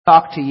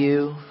Talk to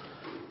you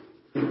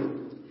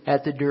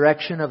at the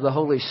direction of the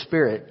Holy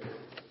Spirit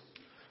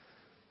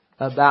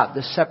about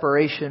the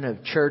separation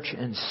of church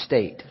and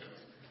state.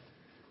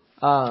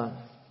 I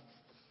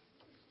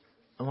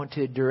want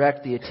to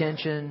direct your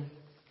attention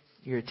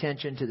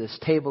to this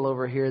table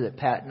over here that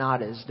Pat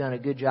Knott has done a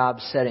good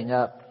job setting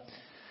up.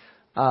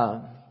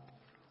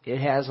 It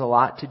has a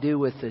lot to do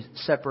with the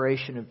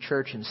separation of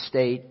church and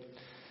state.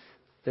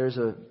 There's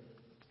a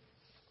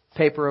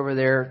paper over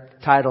there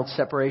titled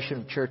Separation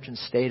of Church and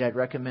State. I'd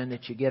recommend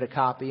that you get a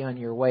copy on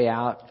your way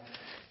out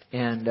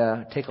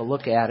and take a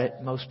look at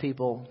it. Most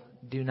people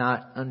do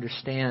not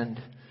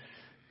understand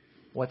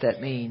what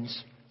that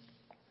means,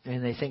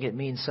 and they think it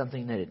means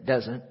something that it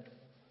doesn't.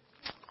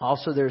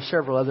 Also, there are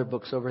several other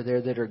books over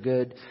there that are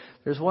good.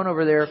 There's one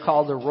over there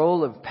called The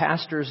Role of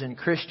Pastors and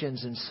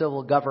Christians in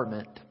Civil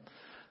Government.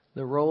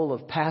 The role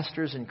of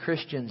pastors and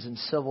Christians in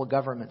civil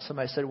government.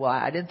 Somebody said, well,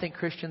 I didn't think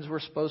Christians were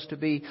supposed to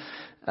be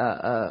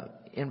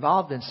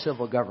involved in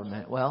civil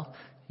government. Well,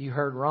 you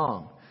heard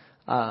wrong.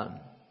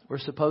 We're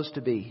supposed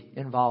to be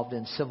involved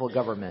in civil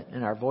government,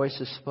 and our voice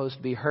is supposed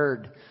to be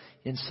heard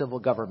in civil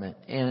government.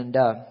 And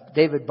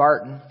David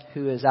Barton,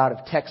 who is out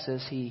of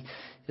Texas, he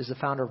is the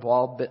founder of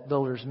Wall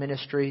Builders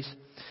Ministries,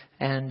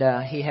 and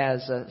he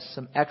has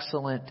some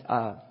excellent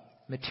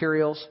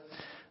materials.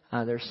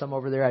 There's some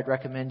over there I'd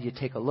recommend you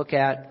take a look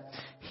at.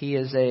 He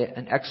is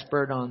an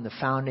expert on the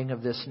founding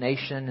of this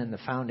nation and the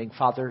founding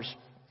fathers.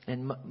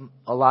 And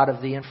a lot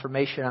of the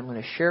information I'm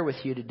going to share with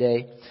you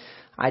today,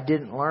 I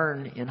didn't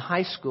learn in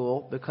high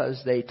school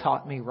because they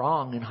taught me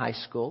wrong in high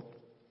school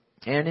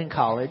and in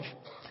college.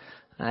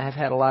 I have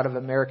had a lot of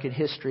American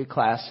history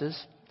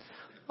classes.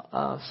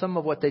 Some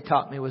of what they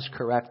taught me was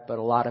correct, but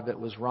a lot of it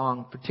was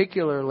wrong,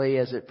 particularly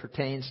as it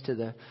pertains to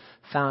the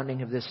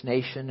founding of this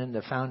nation and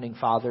the founding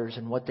fathers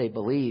and what they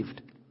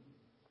believed.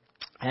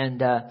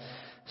 And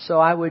so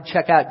I would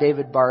check out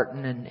David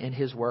Barton and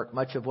his work.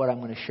 Much of what I'm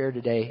going to share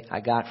today I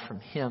got from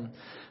him.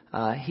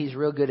 He's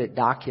real good at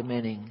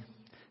documenting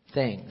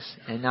things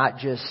and not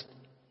just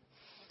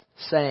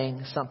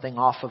saying something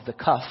off of the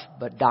cuff,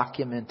 but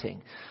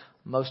documenting.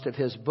 Most of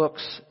his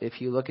books,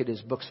 if you look at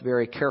his books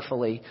very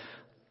carefully,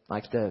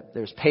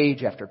 there's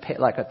page after page,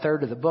 like a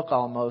third of the book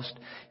almost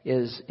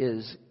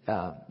is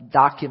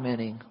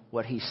documenting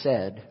what he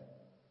said,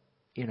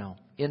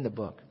 in the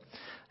book.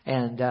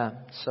 And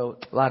so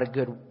a lot of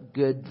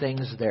good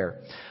things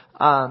there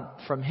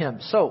from him.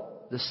 So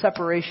the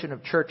separation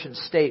of church and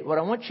state. What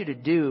I want you to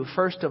do,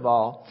 first of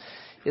all,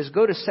 is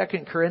go to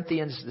 2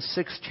 Corinthians,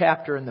 the 6th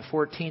chapter and the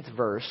 14th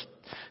verse.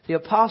 The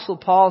Apostle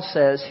Paul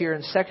says here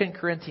in 2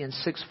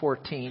 Corinthians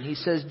 6:14, he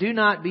says, "Do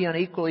not be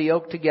unequally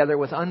yoked together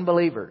with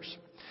unbelievers.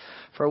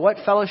 For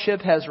what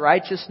fellowship has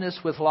righteousness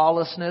with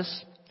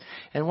lawlessness?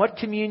 And what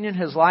communion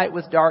has light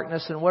with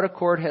darkness? And what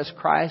accord has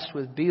Christ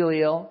with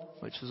Belial,"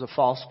 which is a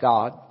false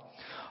god?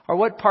 "Or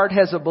what part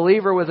has a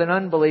believer with an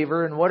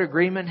unbeliever? And what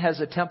agreement has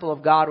the temple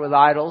of God with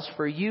idols?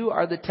 For you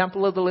are the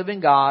temple of the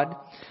living God.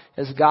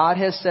 As God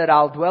has said,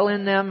 I'll dwell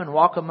in them and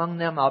walk among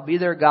them. I'll be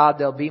their God.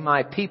 They'll be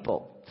my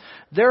people.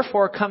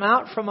 Therefore come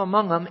out from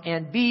among them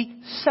and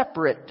be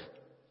separate,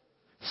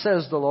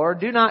 says the Lord.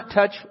 Do not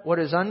touch what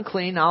is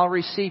unclean. I'll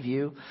receive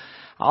you.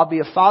 I'll be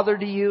a father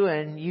to you,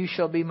 and you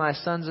shall be my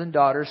sons and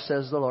daughters,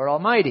 says the Lord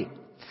Almighty."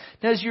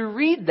 Now, as you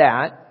read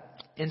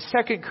that in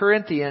 2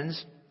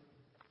 Corinthians,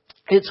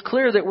 it's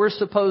clear that we're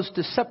supposed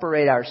to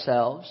separate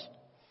ourselves.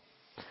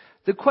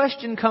 The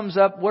question comes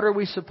up, what are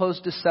we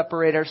supposed to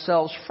separate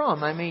ourselves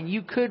from? I mean,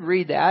 you could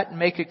read that and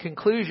make a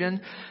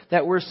conclusion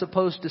that we're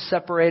supposed to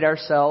separate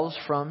ourselves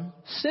from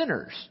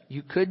sinners.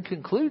 You could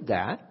conclude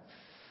that.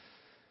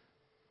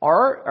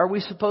 Or are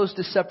we supposed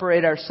to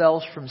separate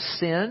ourselves from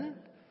sin?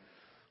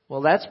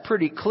 Well, that's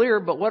pretty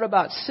clear, but what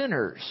about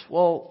sinners?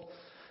 Well,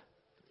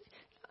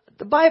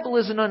 the Bible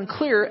isn't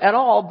unclear at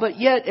all, but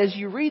yet as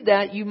you read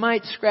that, you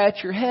might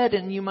scratch your head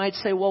and you might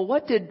say, well,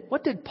 what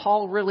did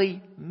Paul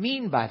really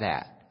mean by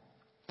that?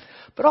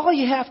 But all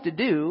you have to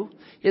do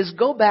is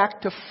go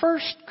back to 1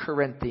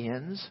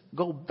 Corinthians,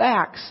 go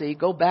back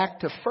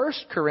to 1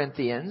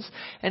 Corinthians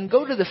and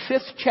go to the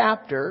 5th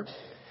chapter.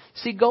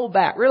 See, go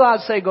back. Real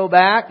loud, say go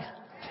back.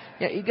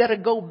 Yeah, you got to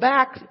go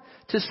back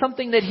to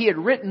something that he had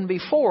written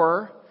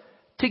before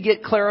to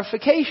get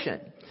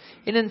clarification.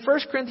 And in 1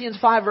 Corinthians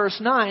 5 verse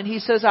 9, he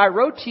says, "I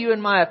wrote to you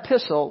in my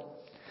epistle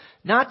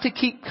not to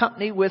keep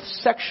company with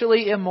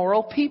sexually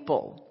immoral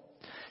people."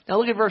 Now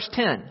look at verse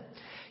 10.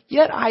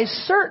 "Yet I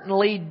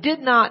certainly did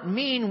not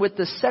mean with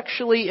the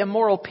sexually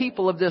immoral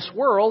people of this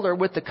world, or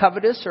with the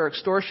covetous or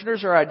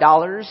extortioners or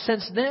idolaters,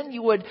 since then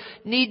you would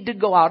need to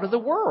go out of the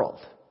world."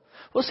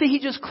 Well, see, he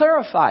just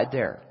clarified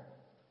there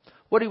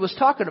what he was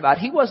talking about.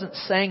 He wasn't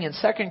saying in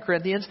 2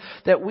 Corinthians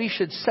that we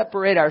should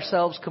separate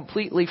ourselves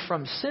completely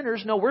from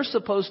sinners. No, we're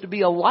supposed to be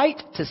a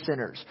light to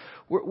sinners.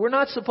 We're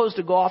not supposed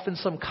to go off in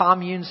some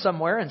commune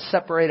somewhere and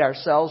separate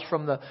ourselves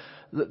from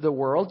the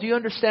world. Do you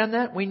understand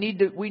that? We need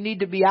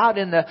to be out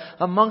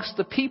amongst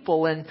the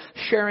people and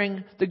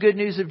sharing the good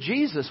news of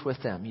Jesus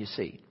with them, you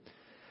see.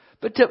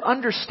 But to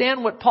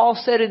understand what Paul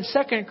said in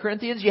 2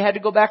 Corinthians, you had to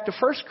go back to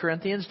 1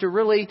 Corinthians to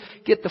really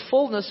get the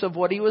fullness of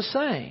what he was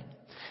saying.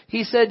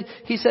 He said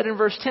in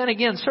verse 10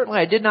 again, certainly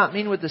I did not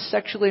mean with the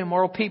sexually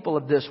immoral people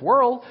of this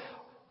world,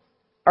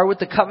 or with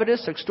the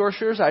covetous,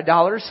 extortioners,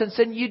 idolaters, since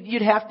then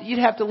you'd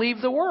have to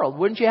leave the world.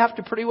 Wouldn't you have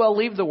to pretty well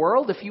leave the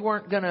world if you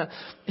weren't gonna,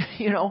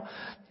 you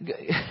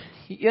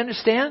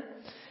understand?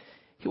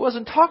 He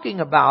wasn't talking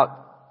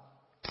about,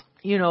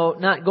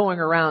 not going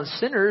around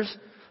sinners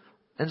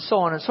and so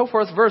on and so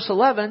forth. Verse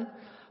 11,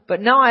 but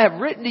now I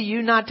have written to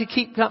you not to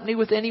keep company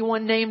with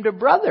anyone named a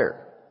brother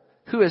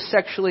who is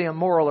sexually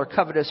immoral or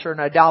covetous or an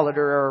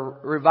idolater or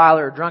a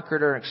reviler or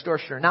drunkard or an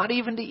extortioner, not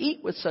even to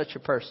eat with such a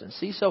person.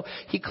 See, so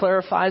he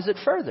clarifies it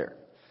further.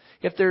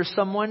 If there's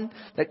someone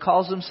that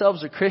calls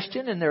themselves a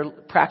Christian and they're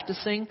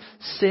practicing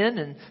sin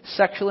and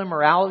sexual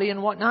immorality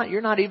and whatnot,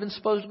 you're not even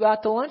supposed to go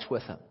out to lunch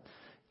with them.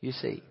 You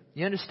see.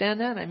 You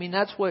understand that? I mean,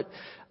 that's what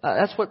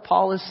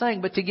Paul is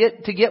saying. But to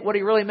get what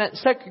he really meant in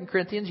 2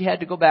 Corinthians, you had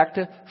to go back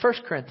to 1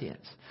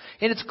 Corinthians.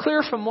 And it's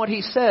clear from what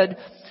he said,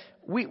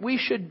 we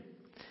should,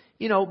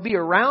 be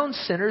around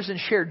sinners and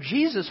share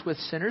Jesus with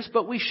sinners,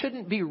 but we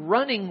shouldn't be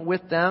running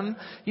with them.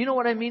 You know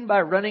what I mean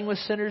by running with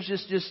sinners?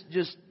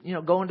 Just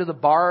going to the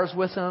bars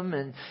with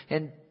them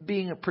and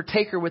being a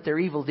partaker with their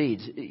evil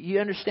deeds. You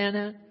understand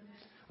that?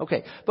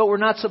 Okay, but we're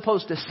not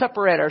supposed to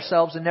separate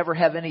ourselves and never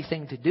have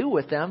anything to do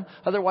with them.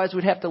 Otherwise,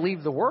 we'd have to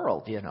leave the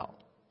world,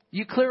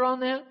 You clear on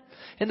that?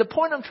 And the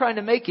point I'm trying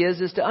to make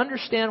is to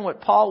understand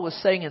what Paul was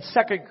saying in 2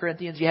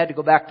 Corinthians, you had to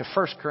go back to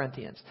 1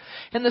 Corinthians.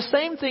 And the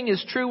same thing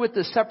is true with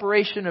the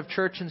separation of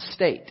church and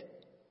state.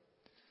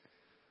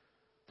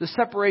 The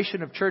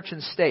separation of church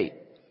and state.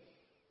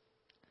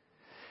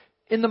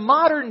 In the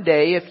modern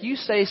day, if you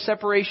say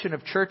separation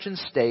of church and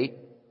state,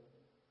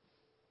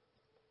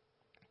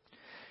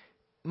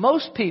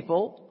 most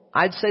people,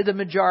 I'd say the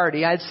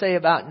majority, I'd say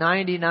about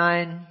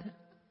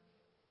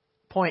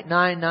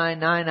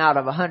 99.999 out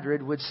of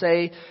 100 would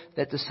say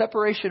that the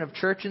separation of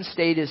church and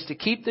state is to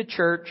keep the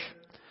church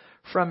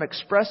from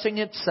expressing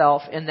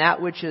itself in that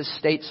which is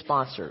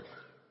state-sponsored,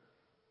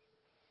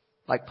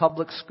 like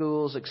public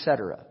schools,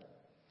 etc.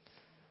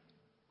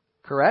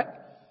 Correct?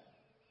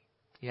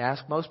 You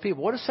ask most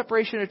people, what is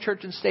separation of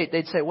church and state?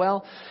 They'd say,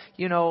 well,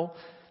 we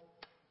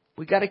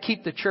got to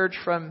keep the church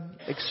from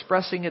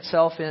expressing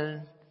itself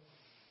in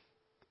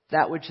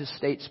that which is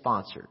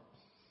state-sponsored.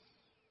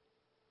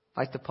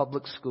 Like the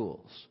public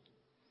schools.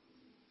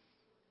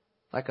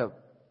 Like a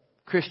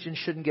Christian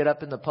shouldn't get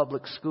up in the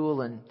public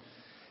school and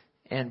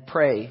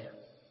pray,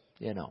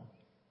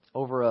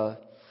 over a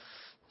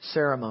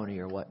ceremony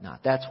or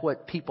whatnot. That's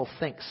what people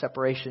think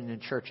separation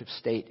in church of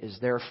state is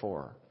there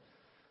for.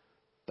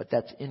 But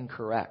that's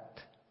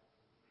incorrect.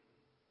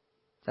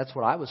 That's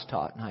what I was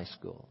taught in high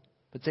school.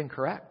 It's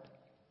incorrect.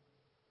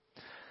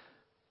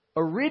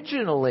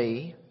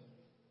 Originally,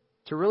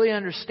 to really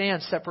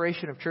understand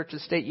separation of church and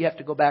state, you have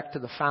to go back to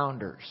the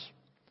founders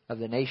of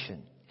the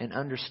nation and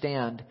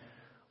understand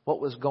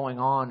what was going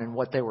on and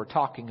what they were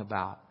talking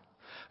about.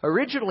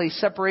 Originally,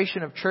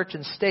 separation of church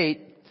and state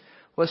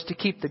was to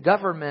keep the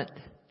government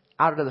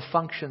out of the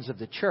functions of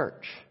the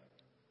church,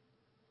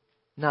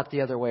 not the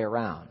other way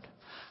around.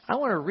 I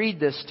want to read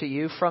this to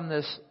you from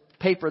this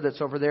paper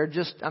that's over there.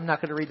 I'm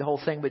not going to read the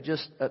whole thing, but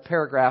just a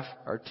paragraph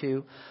or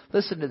two.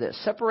 Listen to this.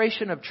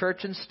 Separation of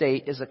church and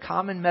state is a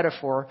common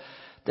metaphor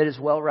that is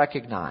well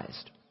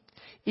recognized.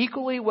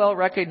 Equally well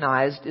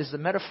recognized is the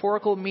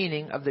metaphorical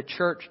meaning of the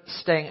church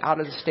staying out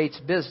of the state's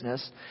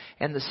business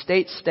and the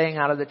state staying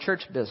out of the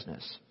church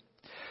business.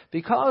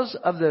 Because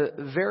of the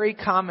very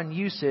common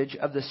usage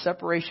of the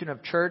separation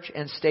of church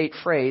and state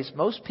phrase,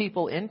 most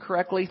people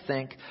incorrectly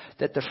think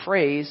that the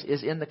phrase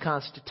is in the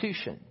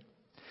Constitution.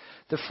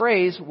 The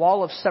phrase,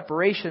 wall of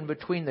separation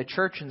between the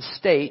church and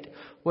state,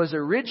 was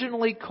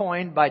originally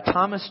coined by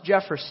Thomas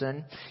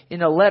Jefferson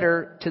in a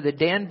letter to the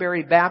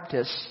Danbury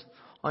Baptists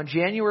on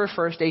January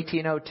 1st,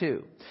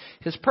 1802.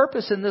 His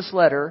purpose in this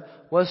letter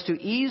was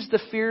to ease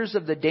the fears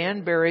of the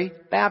Danbury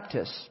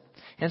Baptists.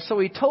 And so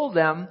he told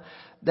them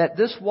that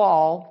this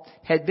wall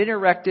had been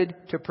erected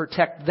to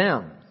protect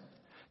them.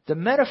 The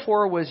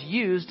metaphor was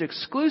used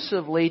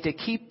exclusively to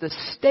keep the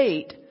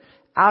state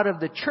out of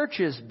the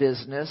church's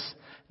business,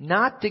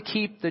 not to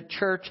keep the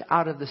church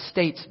out of the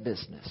state's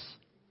business.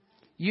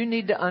 You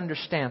need to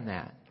understand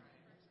that.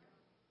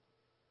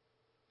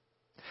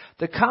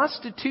 The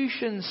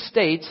Constitution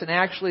states, and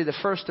actually the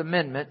First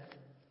Amendment,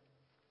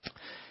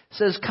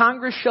 says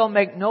Congress shall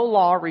make no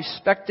law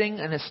respecting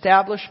an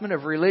establishment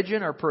of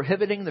religion or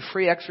prohibiting the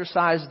free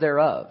exercise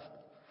thereof.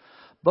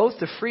 Both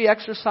the Free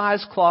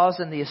Exercise Clause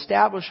and the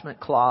Establishment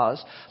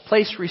Clause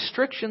place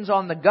restrictions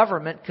on the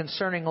government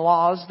concerning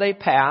laws they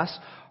pass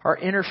or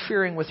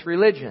interfering with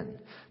religion.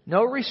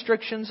 No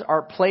restrictions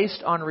are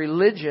placed on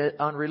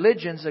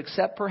religions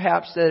except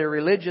perhaps that a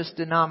religious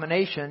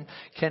denomination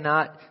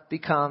cannot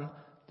become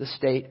the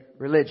state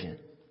religion.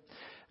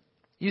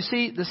 You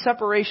see, the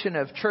separation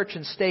of church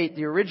and state,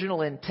 the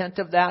original intent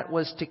of that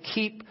was to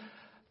keep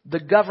the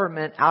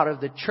government out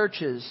of the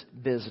church's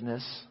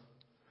business,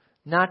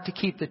 not to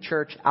keep the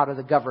church out of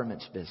the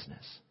government's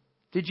business.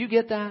 Did you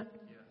get that?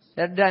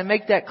 Yes. Did I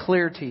make that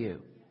clear to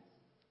you?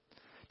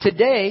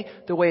 Today,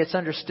 the way it's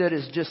understood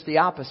is just the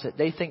opposite.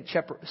 They think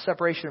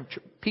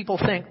people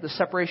think the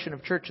separation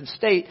of church and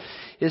state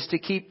is to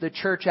keep the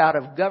church out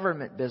of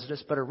government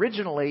business, but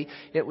originally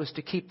it was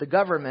to keep the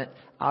government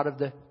out of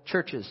the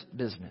church's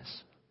business.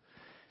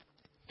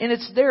 And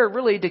it's there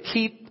really to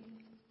keep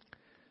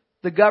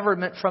the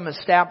government from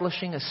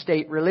establishing a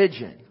state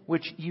religion,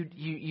 which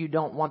you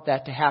don't want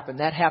that to happen.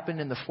 That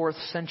happened in the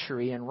 4th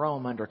century in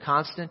Rome under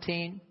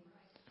Constantine,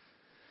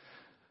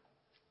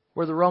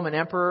 where the Roman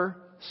emperor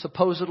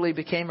supposedly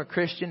became a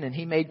Christian and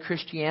he made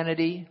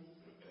Christianity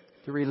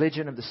the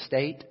religion of the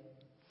state.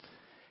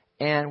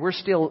 And we're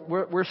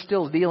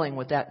still dealing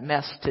with that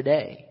mess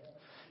today.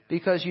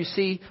 Because you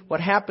see, what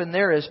happened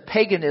there is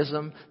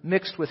paganism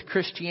mixed with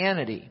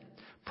Christianity.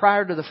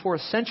 Prior to the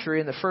 4th century,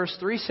 in the first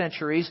 3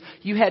 centuries,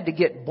 you had to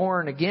get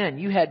born again.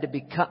 You had to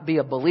be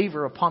a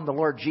believer upon the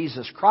Lord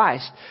Jesus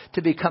Christ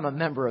to become a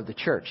member of the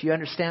church. You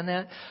understand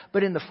that?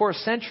 But in the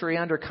 4th century,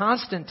 under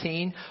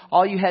Constantine,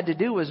 all you had to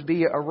do was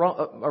be a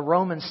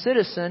Roman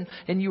citizen,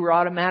 and you were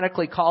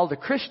automatically called a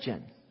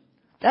Christian.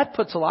 That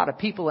puts a lot of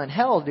people in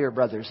hell, dear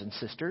brothers and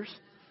sisters.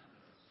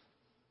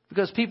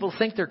 Because people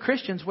think they're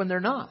Christians when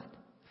they're not.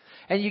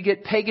 And you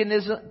get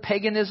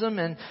paganism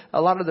and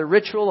a lot of the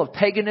ritual of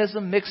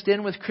paganism mixed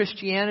in with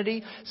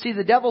Christianity. See,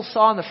 the devil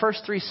saw in the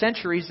first 3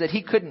 centuries that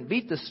he couldn't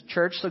beat this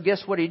church, so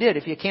guess what he did?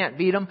 If you can't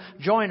beat him,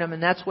 join him,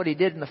 and that's what he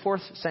did in the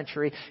 4th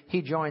century.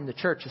 He joined the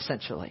church,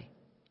 essentially.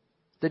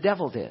 The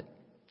devil did.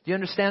 Do you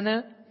understand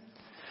that?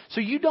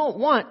 So you don't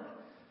want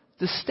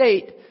the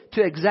state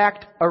to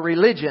exact a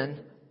religion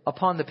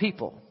upon the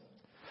people.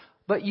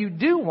 But you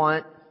do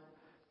want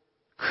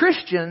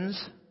Christians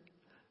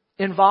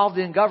involved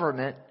in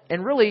government.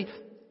 And really,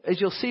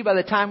 as you'll see by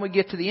the time we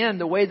get to the end,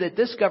 the way that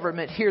this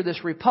government here,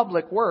 this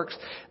republic works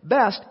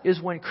best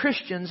is when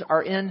Christians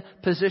are in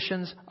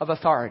positions of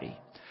authority.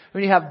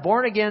 When you have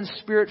born again,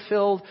 spirit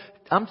filled,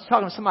 I'm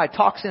talking to somebody who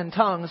talks in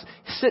tongues,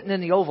 sitting in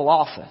the Oval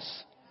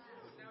Office.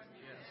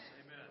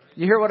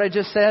 You hear what I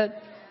just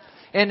said?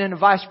 And in a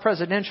vice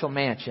presidential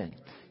mansion,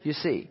 you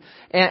see.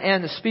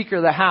 And the Speaker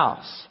of the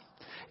House.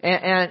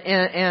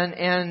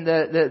 And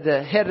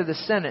the head of the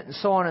Senate, and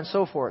so on and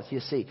so forth, you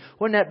see.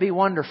 Wouldn't that be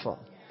wonderful?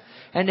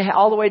 And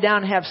all the way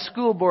down to have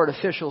school board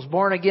officials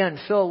born again,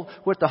 filled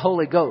with the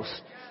Holy Ghost,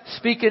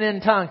 speaking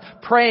in tongues,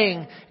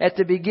 praying at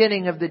the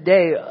beginning of the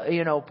day,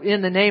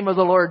 in the name of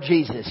the Lord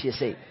Jesus, you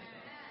see.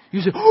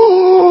 You say,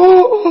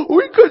 oh,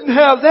 we couldn't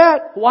have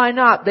that. Why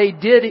not? They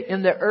did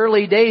in the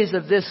early days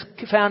of this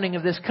founding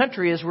of this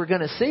country, as we're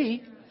going to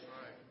see.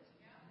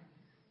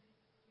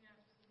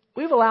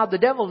 We've allowed the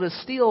devil to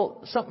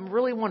steal something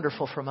really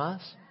wonderful from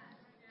us.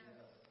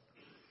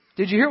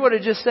 Did you hear what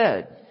it just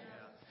said?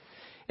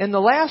 In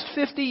the last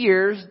 50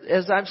 years,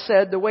 as I've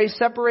said, the way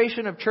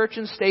separation of church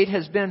and state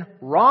has been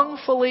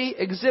wrongfully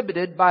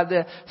exhibited by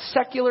the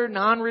secular,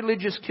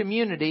 non-religious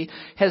community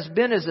has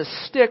been as a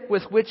stick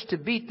with which to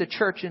beat the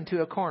church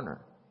into a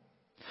corner.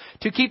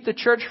 To keep the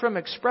church from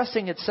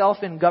expressing itself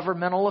in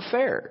governmental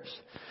affairs.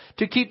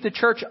 To keep the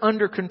church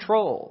under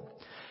control.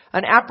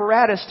 An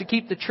apparatus to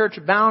keep the church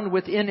bound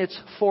within its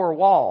 4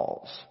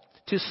 walls.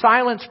 To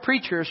silence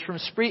preachers from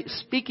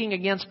speaking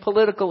against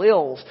political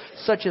ills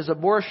such as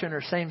abortion or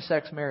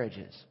same-sex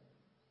marriages.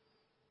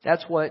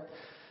 That's what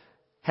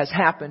has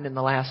happened in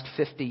the last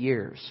 50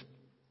 years.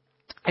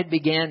 It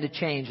began to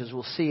change, as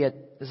we'll see it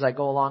as I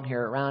go along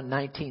here, around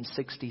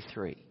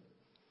 1963.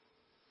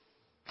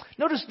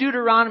 Notice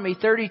Deuteronomy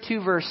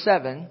 32 verse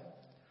 7.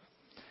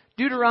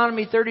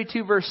 Deuteronomy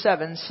 32 verse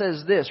 7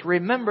 says this,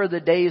 remember the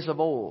days of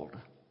old.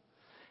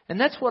 And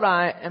that's what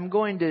I am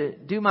going to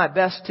do my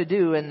best to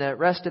do in the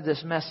rest of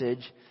this message,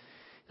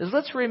 is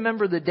let's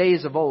remember the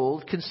days of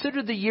old.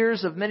 Consider the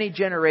years of many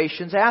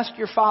generations. Ask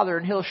your father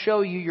and he'll show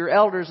you, your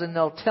elders and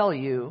they'll tell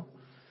you.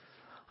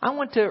 I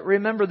want to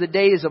remember the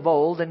days of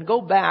old and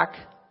go back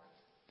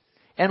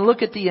and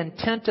look at the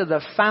intent of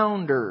the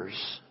founders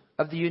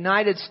of the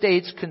United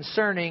States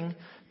concerning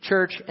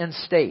church and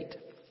state.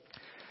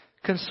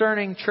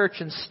 Concerning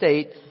church and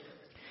state.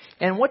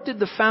 And what did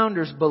the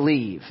founders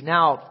believe?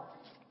 Now,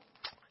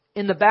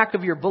 in the back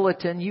of your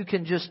bulletin, you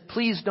can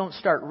please don't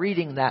start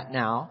reading that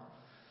now.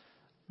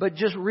 But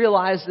just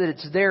realize that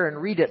it's there and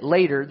read it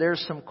later.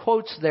 There's some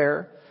quotes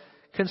there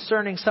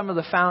concerning some of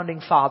the founding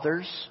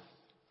fathers.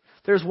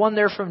 There's one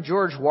there from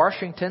George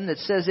Washington that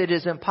says it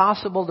is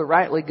impossible to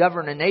rightly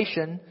govern a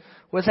nation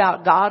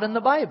without God and the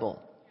Bible.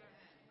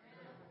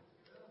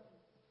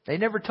 They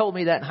never told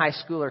me that in high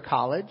school or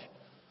college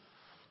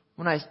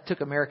when I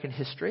took American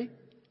history.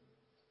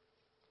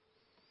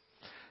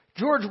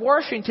 George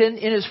Washington,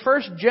 in his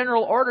first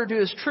general order to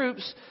his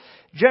troops,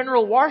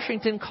 General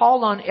Washington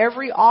called on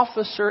every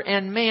officer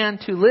and man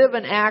to live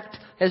and act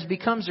as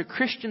becomes a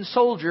Christian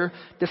soldier,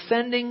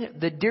 defending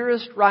the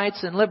dearest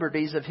rights and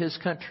liberties of his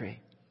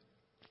country.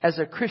 As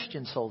a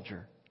Christian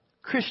soldier.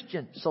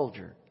 Christian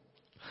soldier.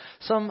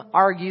 Some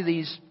argue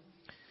these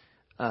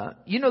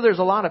There's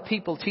a lot of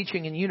people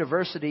teaching in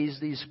universities,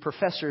 these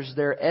professors,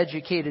 they're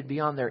educated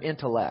beyond their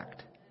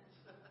intellect.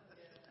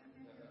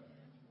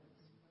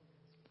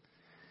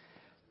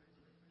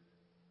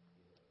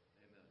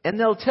 And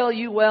they'll tell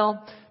you,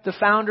 well, the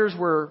founders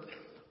were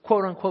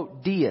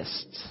quote-unquote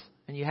deists.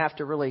 And you have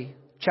to really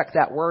check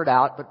that word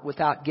out, but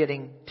without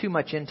getting too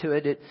much into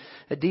it.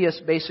 A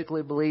deist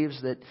basically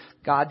believes that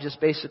God just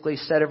basically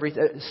set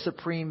everything,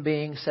 supreme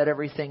being, set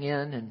everything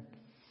in and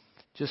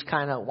just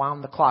kind of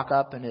wound the clock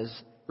up and has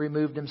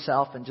removed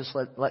himself and just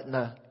letting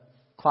the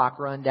clock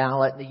run down,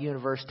 letting the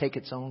universe take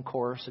its own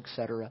course,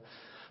 etc.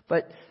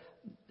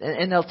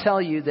 And they'll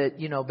tell you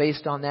that,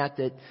 based on that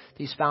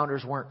these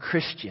founders weren't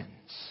Christians.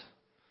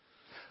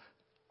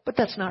 But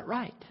that's not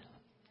right.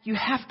 You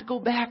have to go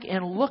back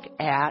and look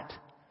at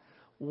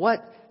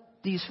what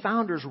these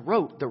founders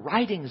wrote, the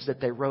writings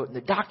that they wrote, and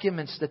the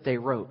documents that they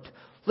wrote.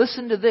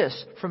 Listen to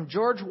this from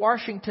George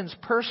Washington's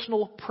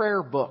personal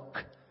prayer book.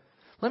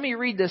 Let me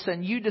read this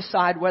and you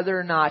decide whether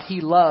or not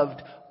he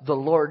loved the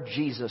Lord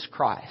Jesus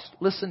Christ.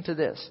 Listen to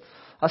this.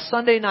 A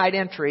Sunday night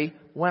entry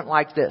went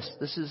like this.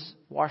 This is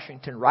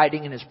Washington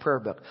writing in his prayer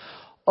book.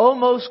 O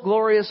most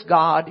glorious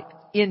God,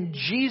 in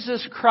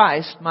Jesus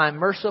Christ, my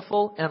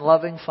merciful and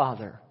loving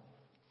Father,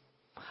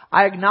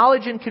 I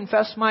acknowledge and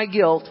confess my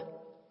guilt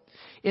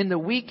in the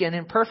weak and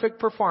imperfect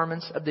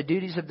performance of the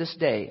duties of this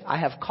day. I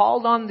have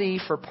called on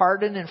Thee for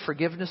pardon and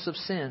forgiveness of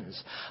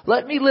sins.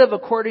 Let me live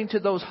according to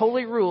those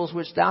holy rules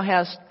which Thou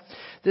hast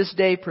this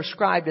day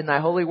prescribed in Thy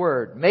holy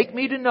word. Make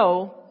me to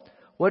know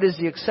what is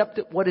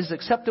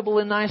acceptable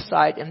in Thy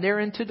sight, and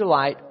therein to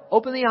delight.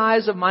 Open the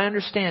eyes of my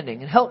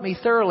understanding, and help me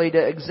thoroughly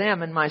to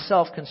examine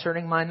myself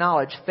concerning my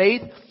knowledge,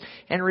 faith,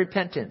 and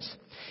repentance.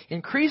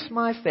 Increase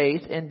my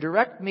faith and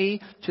direct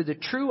me to the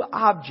true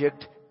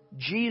object,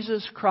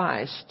 Jesus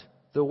Christ,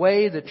 the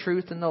way, the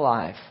truth, and the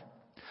life.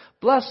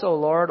 Bless, O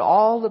Lord,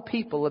 all the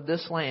people of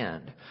this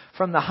land,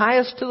 from the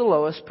highest to the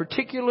lowest,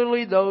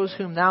 particularly those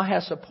whom Thou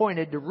hast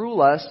appointed to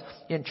rule us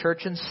in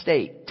church and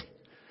state.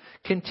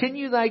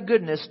 Continue Thy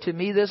goodness to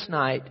me this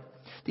night.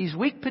 These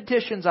weak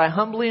petitions I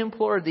humbly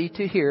implore Thee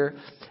to hear.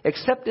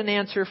 Accept an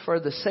answer for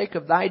the sake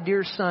of Thy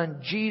dear Son,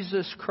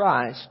 Jesus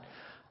Christ,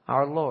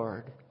 our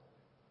Lord.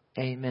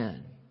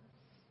 Amen.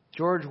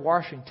 George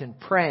Washington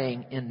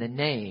praying in the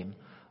name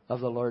of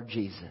the Lord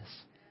Jesus.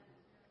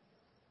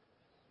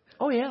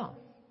 Oh yeah.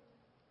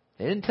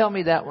 They didn't tell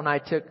me that when I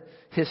took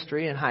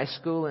history in high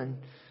school and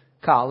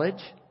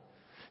college.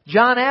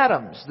 John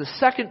Adams, the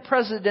second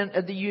president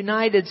of the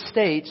United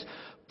States,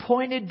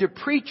 pointed to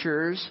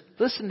preachers,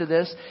 listen to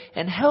this,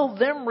 and held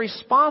them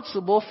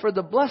responsible for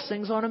the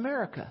blessings on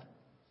America.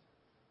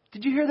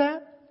 Did you hear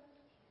that?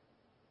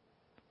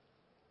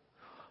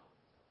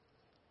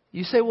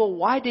 You say, well,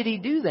 why did he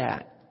do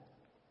that?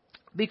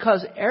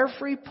 Because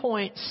every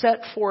point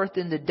set forth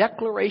in the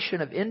Declaration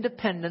of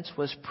Independence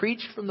was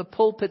preached from the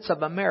pulpits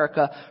of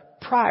America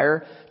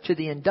prior to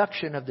the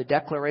induction of the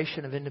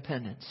Declaration of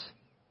Independence.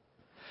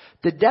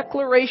 The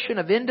Declaration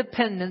of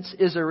Independence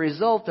is a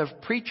result of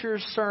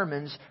preachers'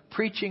 sermons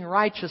preaching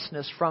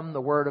righteousness from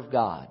the Word of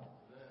God.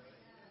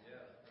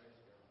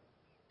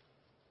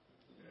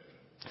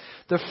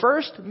 The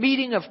first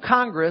meeting of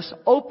Congress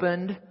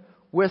opened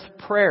with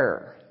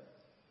prayer.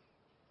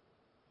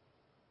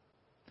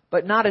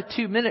 But not a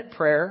 2-minute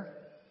prayer.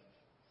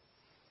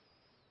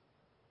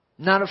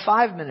 Not a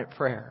 5-minute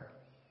prayer.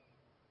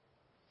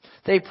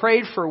 They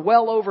prayed for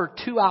well over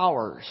 2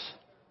 hours.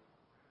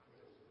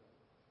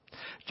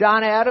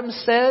 John Adams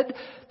said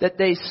that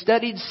they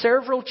studied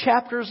several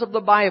chapters of the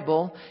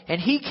Bible,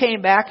 and he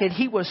came back and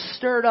he was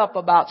stirred up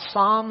about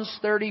Psalms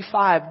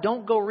 35.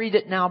 Don't go read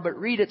it now, but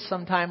read it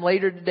sometime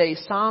later today.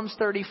 Psalms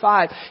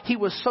 35. He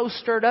was so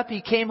stirred up, he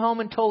came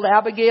home and told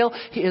Abigail,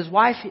 his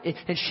wife,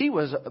 and she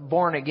was a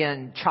born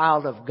again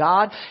child of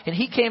God, and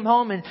he came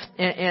home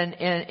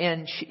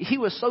and he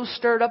was so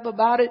stirred up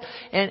about it,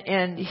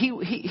 and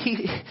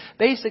he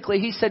basically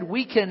he said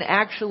we can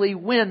actually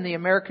win the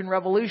American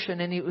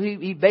Revolution, and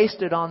he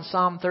based it on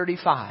Psalm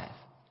 35.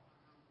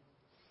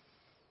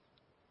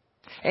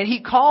 And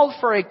he called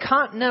for a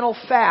continental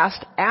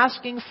fast,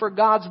 asking for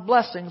God's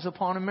blessings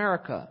upon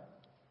America.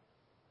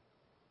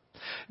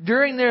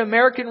 During the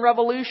American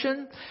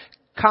Revolution,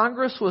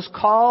 Congress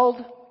called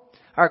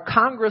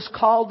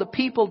the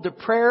people to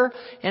prayer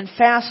and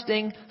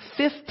fasting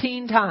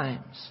 15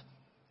 times.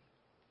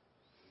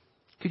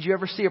 Could you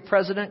ever see a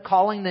president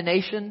calling the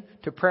nation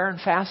to prayer and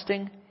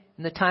fasting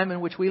in the time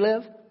in which we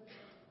live?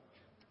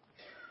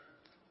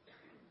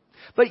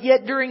 But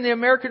yet during the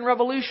American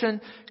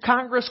Revolution,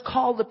 Congress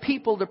called the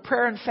people to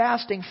prayer and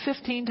fasting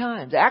 15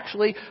 times.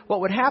 Actually,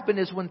 what would happen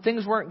is when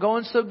things weren't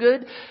going so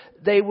good,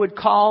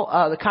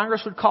 the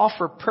Congress would call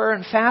for prayer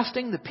and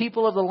fasting. The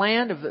people of the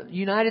land of the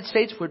United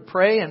States would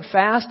pray and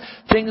fast.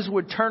 Things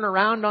would turn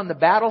around on the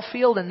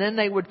battlefield, and then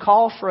they would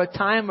call for a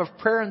time of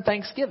prayer and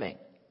thanksgiving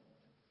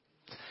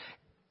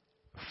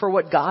for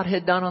what God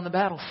had done on the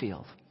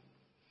battlefield.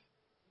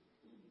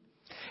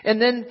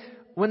 And then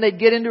when they'd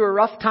get into a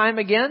rough time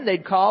again, the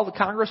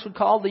Congress would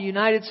call the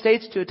United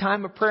States to a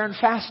time of prayer and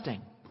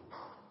fasting.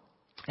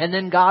 And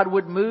then God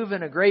would move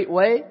in a great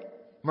way,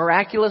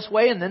 miraculous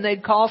way, and then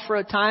they'd call for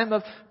a time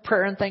of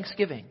prayer and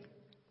thanksgiving.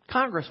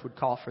 Congress would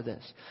call for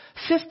this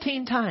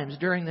 15 times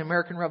during the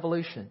American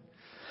Revolution.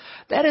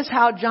 That is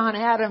how John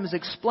Adams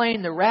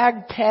explained the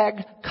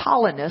ragtag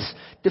colonists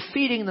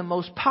defeating the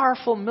most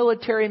powerful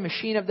military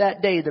machine of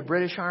that day, the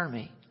British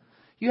Army.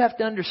 You have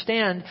to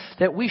understand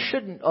that we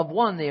shouldn't have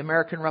won the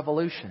American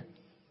Revolution.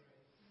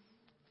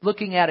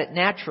 Looking at it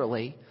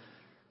naturally,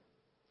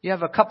 you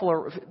have a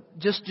couple of,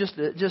 just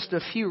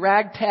a few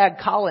ragtag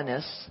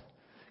colonists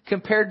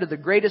compared to the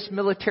greatest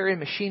military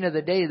machine of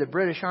the day, the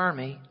British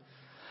Army.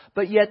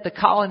 But yet the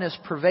colonists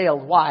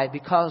prevailed. Why?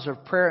 Because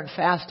of prayer and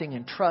fasting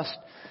and trust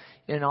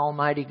in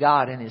Almighty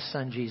God and His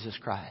Son Jesus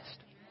Christ.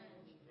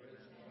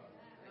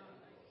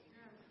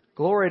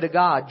 Glory to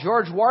God.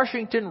 George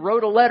Washington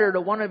wrote a letter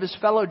to one of his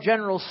fellow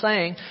generals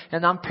saying,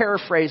 and I'm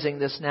paraphrasing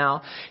this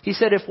now, he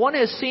said, if one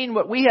has seen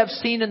what we have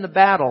seen in the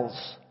battles,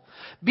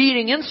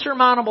 beating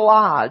insurmountable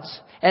odds,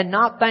 and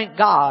not thank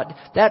God,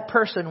 that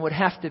person would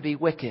have to be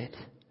wicked.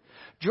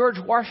 George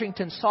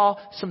Washington saw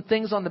some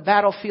things on the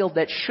battlefield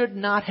that should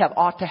not have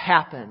ought to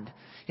happen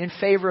in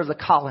favor of the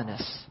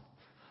colonists.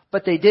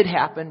 But they did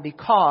happen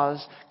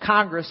because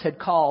Congress had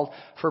called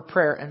for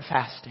prayer and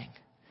fasting.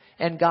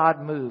 And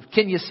God moved.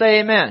 Can you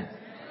say amen?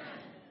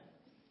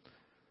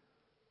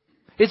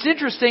 It's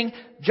interesting,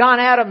 John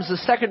Adams, the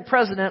second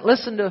president,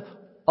 listened to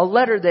a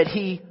letter that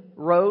he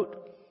wrote.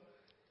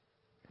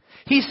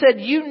 He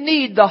said, you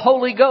need the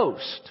Holy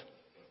Ghost.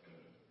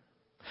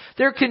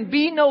 There can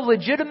be no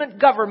legitimate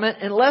government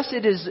unless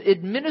it is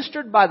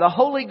administered by the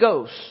Holy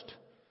Ghost.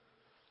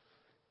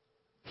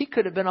 He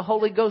could have been a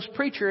Holy Ghost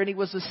preacher, and he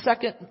was the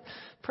second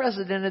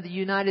president of the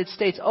United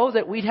States. Oh,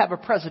 that we'd have a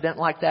president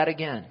like that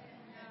again.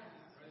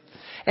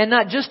 And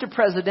not just a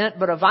president,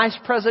 but a vice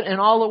president,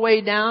 and all the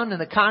way down in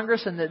the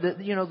Congress and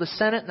the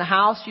Senate and the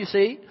House, you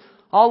see,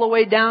 all the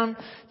way down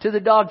to the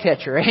dog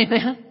catcher.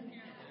 Amen.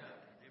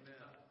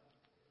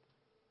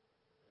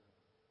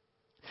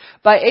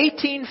 By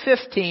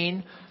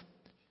 1815,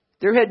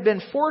 there had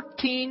been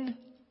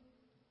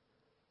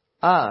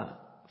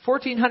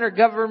 1,400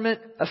 government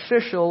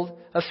officials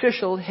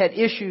had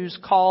issued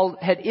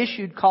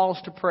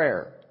calls to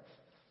prayer.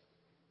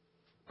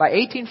 By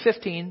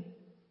 1815,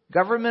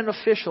 government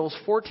officials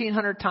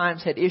 1,400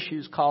 times had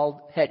issued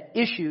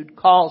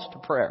calls to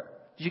prayer.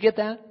 Did you get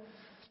that?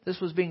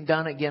 This was being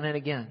done again and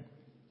again.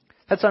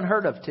 That's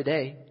unheard of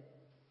today.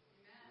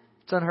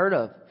 It's unheard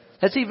of.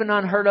 That's even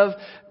unheard of,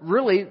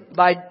 really,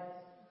 by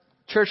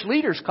church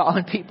leaders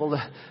calling people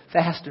to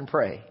fast and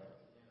pray.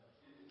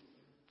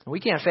 We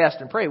can't fast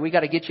and pray. We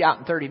got to get you out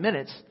in 30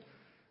 minutes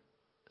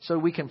so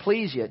we can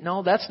please you.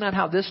 No, that's not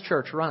how this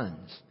church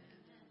runs.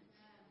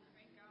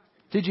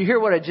 Did you hear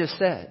what I just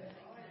said?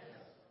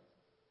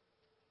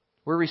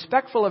 We're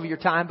respectful of your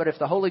time, but if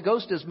the Holy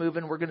Ghost is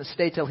moving, we're going to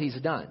stay till He's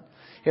done.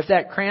 If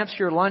that cramps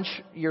your lunch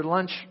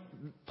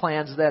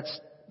plans,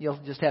 you'll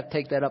just have to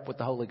take that up with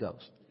the Holy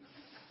Ghost.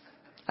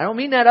 I don't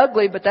mean that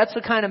ugly, but that's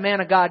the kind of man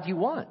of God you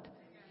want.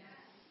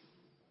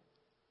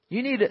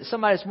 You need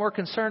somebody that's more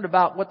concerned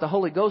about what the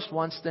Holy Ghost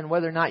wants than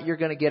whether or not you're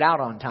going to get out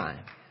on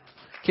time.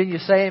 Can you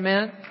say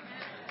amen?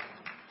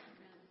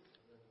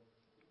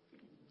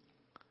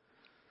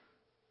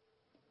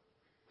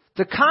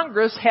 The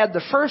Congress had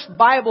the first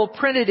Bible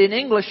printed in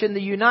English in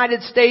the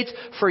United States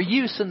for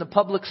use in the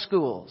public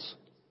schools.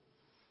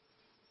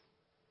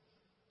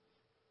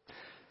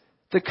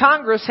 The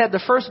Congress had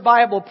the first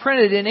Bible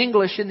printed in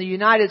English in the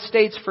United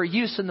States for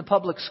use in the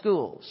public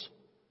schools.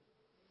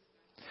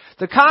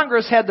 The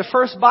Congress had the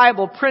first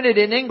Bible printed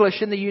in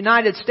English in the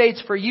United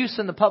States for use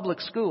in the public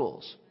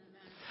schools.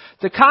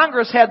 The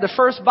Congress had the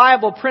first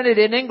Bible printed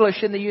in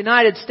English in the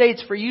United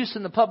States for use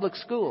in the public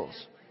schools.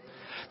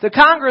 The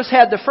Congress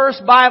had the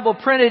first Bible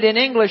printed in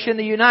English in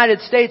the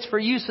United States for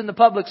use in the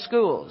public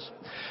schools.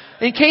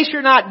 In case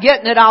you're not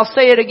getting it, I'll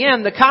say it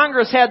again. The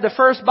Congress had the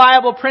first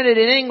Bible printed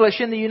in English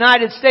in the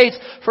United States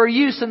for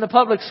use in the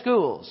public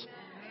schools.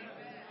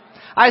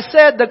 I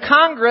said the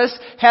Congress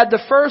had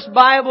the first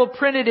Bible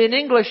printed in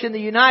English in the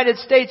United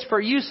States for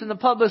use in the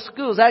public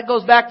schools. That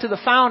goes back to the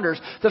founders.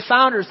 The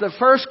founders, the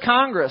first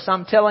Congress,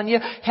 I'm telling you,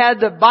 had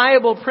the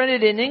Bible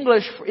printed in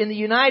English in the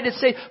United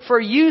States for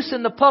use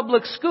in the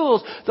public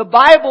schools. The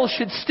Bible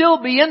should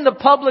still be in the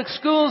public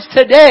schools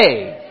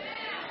today.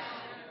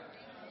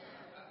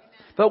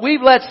 But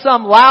we've let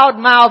some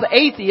loudmouth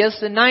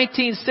atheists in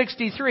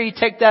 1963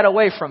 take that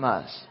away from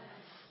us.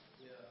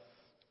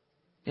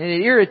 And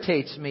it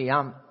irritates me.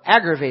 I'm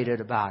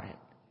aggravated about it.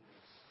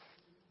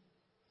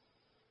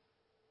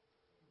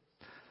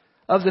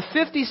 Of the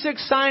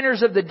 56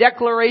 signers of the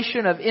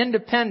Declaration of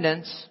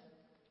Independence,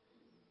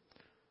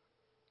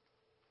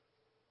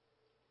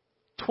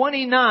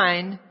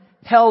 29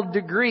 held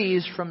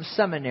degrees from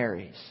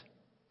seminaries.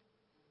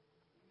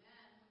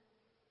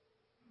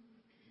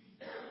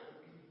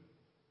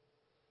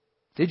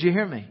 Did you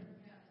hear me?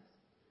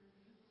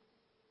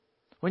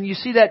 When you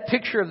see that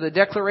picture of the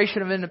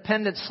Declaration of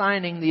Independence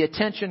signing, the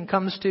attention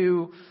comes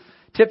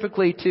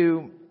typically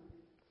to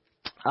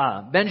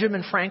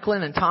Benjamin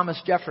Franklin and Thomas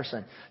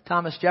Jefferson.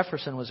 Thomas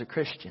Jefferson was a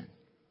Christian.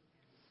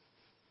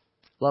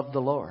 Loved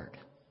the Lord.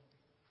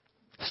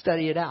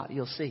 Study it out.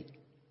 You'll see.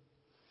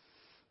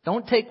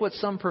 Don't take what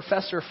some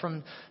professor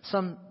from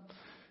some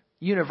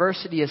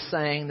university is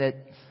saying that...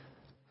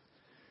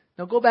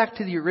 No, go back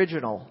to the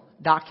original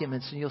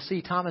documents and you'll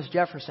see Thomas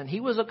Jefferson.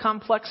 He was a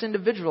complex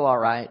individual, all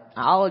right.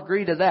 I'll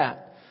agree to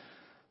that.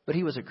 But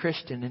he was a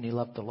Christian and he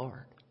loved the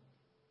Lord.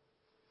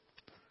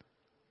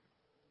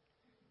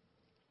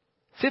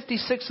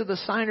 56 of the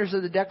signers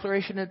of the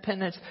Declaration of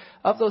Independence,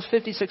 of those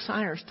 56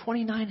 signers,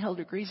 29 held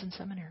degrees in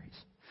seminaries.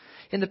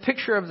 In the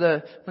picture of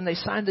when they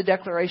signed the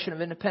Declaration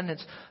of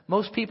Independence,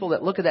 most people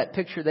that look at that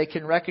picture, they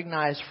can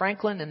recognize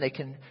Franklin and they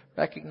can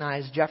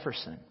recognize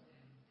Jefferson.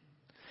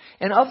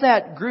 And of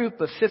that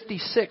group of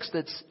 56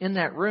 that's in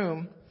that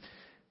room,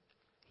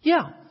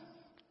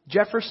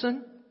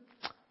 Jefferson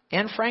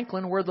and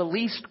Franklin were the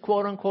least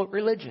quote-unquote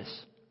religious.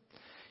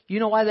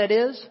 You know why that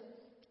is?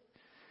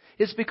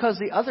 It's because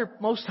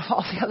most of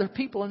all the other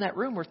people in that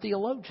room were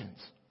theologians.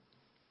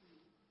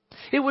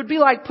 It would be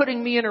like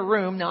putting me in a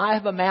room. Now, I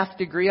have a math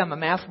degree. I'm a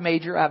math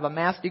major. I have a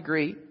math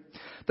degree.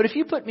 But if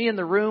you put me in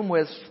the room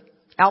with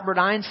Albert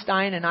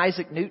Einstein and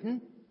Isaac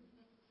Newton,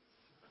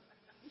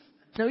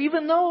 now,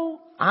 even though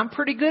I'm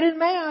pretty good in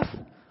math,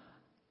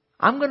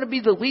 I'm going to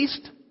be the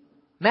least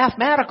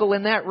mathematical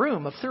in that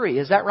room of three.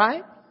 Is that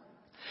right?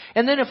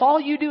 And then if all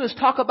you do is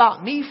talk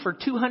about me for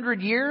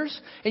 200 years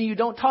and you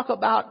don't talk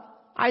about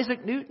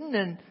Isaac Newton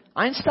and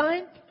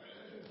Einstein,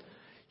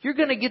 you're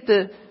going to get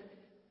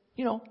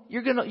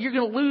you're going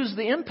to lose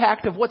the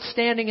impact of what's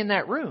standing in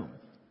that room.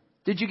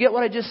 Did you get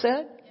what I just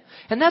said?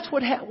 And that's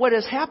what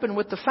has happened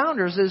with the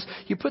founders is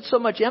you put so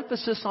much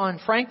emphasis on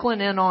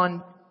Franklin and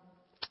on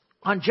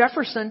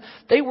Jefferson.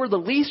 They were the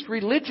least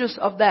religious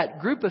of that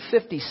group of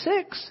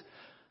 56.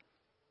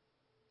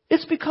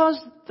 It's because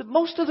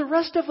most of the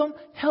rest of them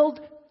held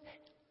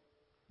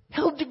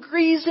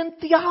degrees in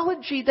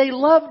theology. They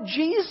loved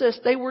Jesus.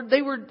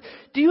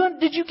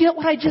 Did you get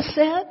what I just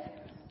said?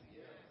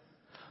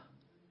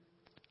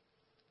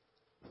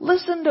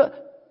 Listen to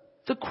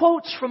the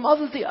quotes from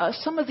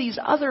some of these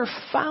other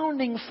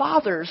founding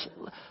fathers.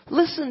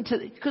 Listen to,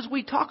 because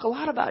we talk a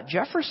lot about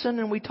Jefferson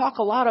and we talk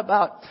a lot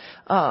about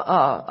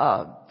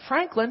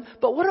Franklin,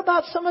 but what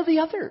about some of the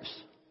others?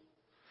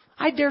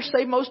 I dare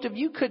say most of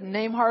you couldn't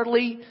name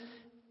hardly,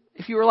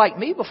 if you were like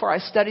me before I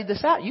studied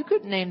this out, you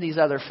couldn't name these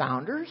other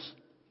founders.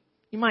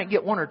 You might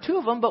get one or two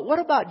of them, but what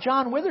about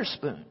John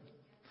Witherspoon?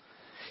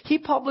 He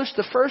published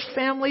the first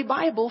family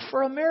Bible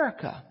for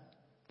America.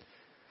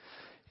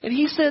 And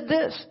he said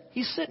this,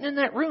 he's sitting in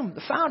that room,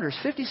 the founders,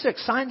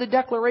 56, signed the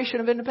Declaration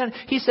of Independence.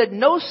 He said,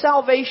 "No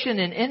salvation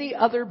in any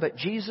other but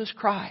Jesus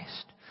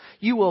Christ.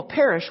 You will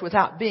perish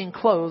without being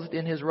clothed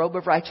in His robe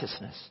of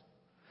righteousness."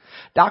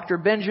 Dr.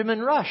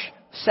 Benjamin Rush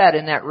sat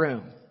in that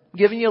room,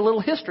 giving you a little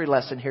history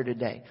lesson here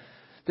today.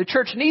 The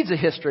church needs a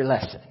history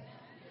lesson.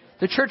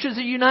 The churches of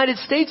the United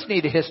States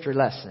need a history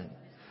lesson.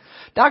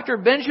 Dr.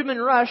 Benjamin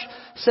Rush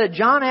said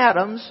John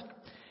Adams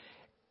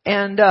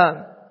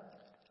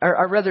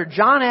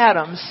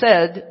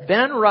said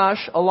Ben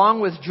Rush,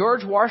 along with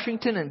George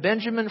Washington and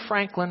Benjamin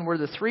Franklin, were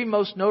the three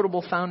most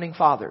notable founding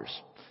fathers.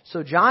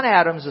 So John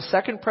Adams, the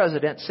second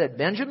president, said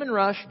Benjamin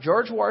Rush,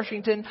 George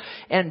Washington,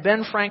 and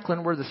Ben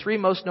Franklin were the three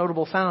most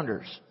notable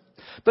founders.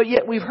 But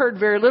yet we've heard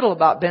very little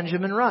about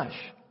Benjamin Rush.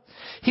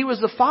 He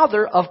was the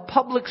father of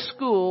public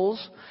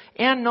schools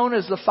and known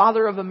as the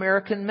father of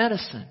American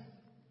medicine.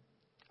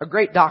 A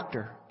great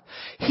doctor.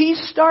 He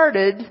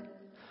started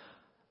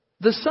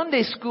the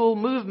Sunday school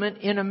movement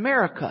in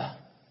America.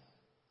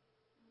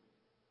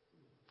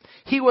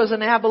 He was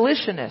an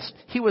abolitionist.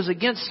 He was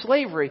against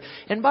slavery.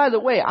 And by the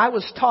way, I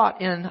was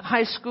taught in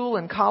high school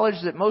and college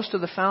that most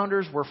of the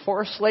founders were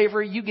for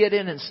slavery. You get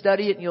in and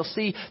study it and you'll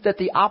see that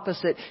the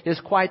opposite is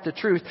quite the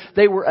truth.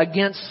 They were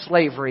against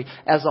slavery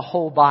as a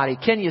whole body.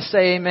 Can you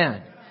say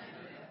amen?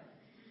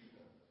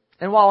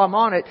 And while I'm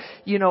on it,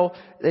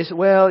 they said,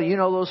 well,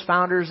 those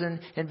founders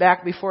and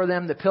back before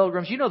them, the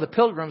Pilgrims. The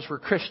Pilgrims were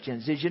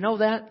Christians. Did you know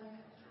that?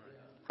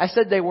 I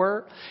said they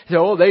were.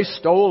 They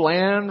stole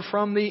land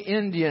from the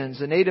Indians,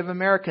 the Native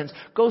Americans.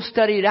 Go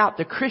study it out.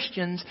 The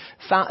Christians,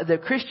 the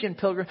Christian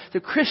Pilgrim, the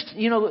Christians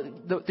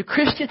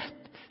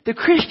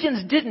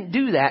didn't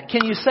do that.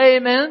 Can you say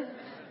amen?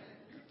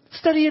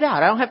 Study it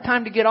out. I don't have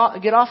time to get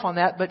off on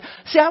that. But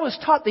see, I was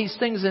taught these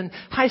things in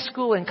high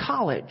school and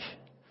college.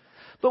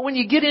 But when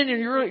you get in and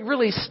you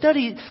really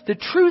study the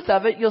truth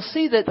of it, you'll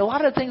see that a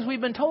lot of the things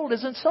we've been told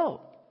isn't so.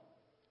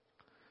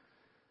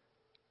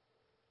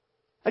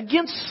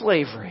 Against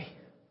slavery.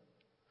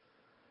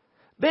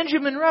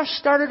 Benjamin Rush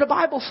started a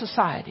Bible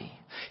society.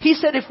 He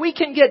said if we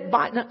can get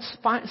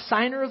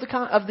signer of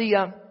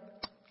the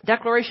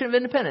Declaration of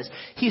Independence,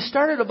 he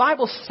started a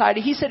Bible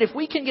society. He said if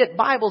we can get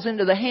Bibles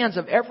into the hands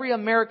of every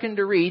American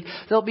to read,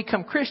 they'll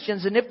become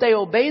Christians. And if they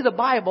obey the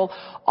Bible,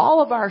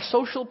 all of our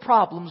social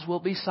problems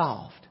will be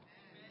solved.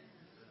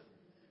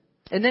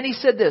 And then he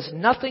said this,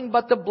 nothing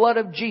but the blood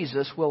of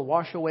Jesus will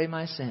wash away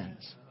my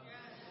sins.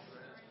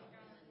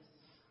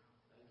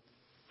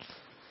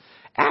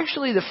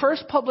 Actually, the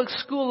first public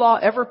school law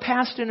ever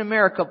passed in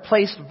America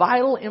placed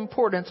vital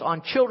importance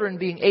on children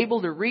being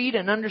able to read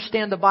and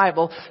understand the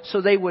Bible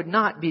so they would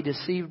not be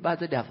deceived by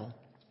the devil.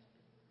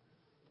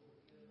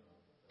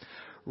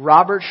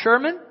 Robert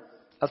Sherman,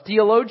 a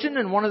theologian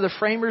and one of the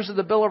framers of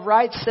the Bill of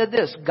Rights, said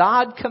this: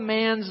 God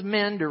commands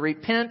men to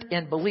repent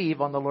and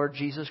believe on the Lord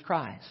Jesus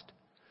Christ.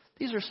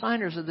 These are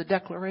signers of the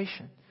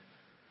Declaration.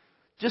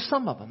 Just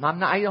some of them.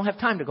 I don't have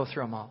time to go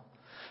through them all.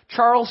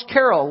 Charles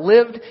Carroll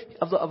lived,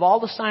 of all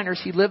the signers,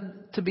 he lived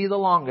to be the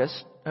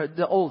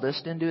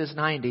oldest, into his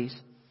 90s.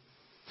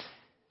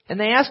 And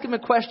they asked him a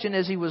question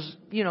as he was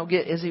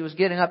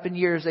getting up in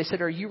years. They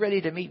said, "Are you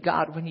ready to meet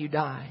God when you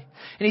die?"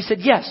 And he said,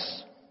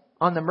 "Yes.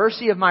 On the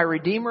mercy of my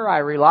Redeemer, I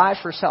rely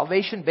for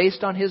salvation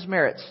based on His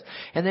merits."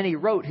 And then he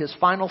wrote his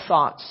final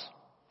thoughts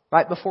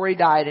right before he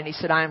died. And he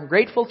said, "I am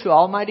grateful to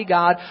Almighty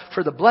God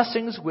for the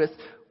blessings with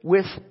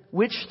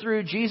which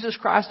through Jesus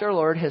Christ our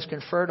Lord has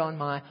conferred on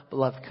my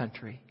beloved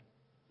country."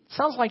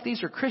 Sounds like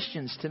these are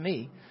Christians to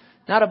me,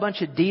 not a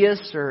bunch of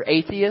deists or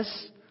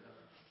atheists.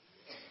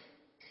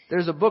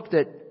 There's a book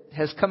that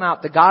has come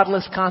out, The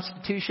Godless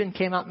Constitution,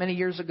 came out many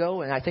years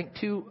ago, and I think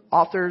the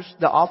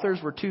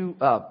authors were two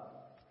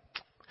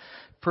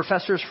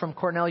professors from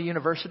Cornell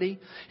University.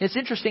 It's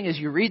interesting as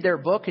you read their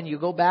book and you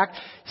go back,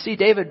 see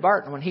David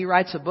Barton, when he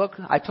writes a book,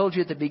 I told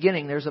you at the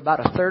beginning, there's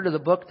about a third of the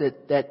book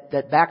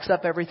that backs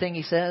up everything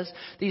he says.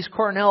 These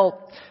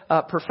Cornell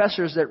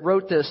professors that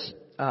wrote this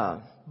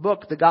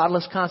book, The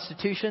Godless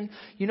Constitution,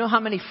 you know how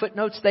many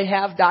footnotes they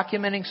have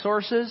documenting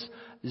sources?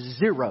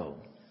 0.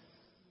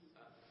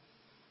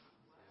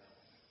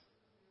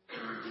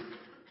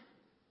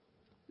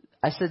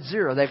 I said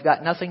 0. They've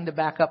got nothing to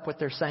back up what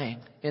they're saying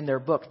in their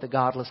book, The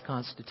Godless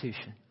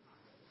Constitution.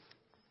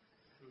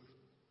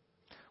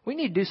 We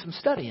need to do some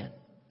studying,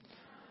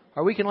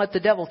 or we can let the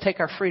devil take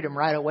our freedom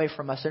right away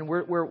from us. And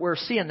we're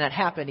seeing that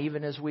happen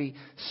even as we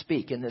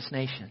speak in this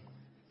nation.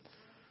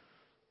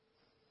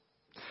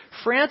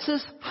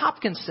 Francis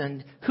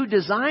Hopkinson, who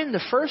designed the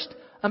first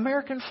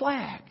American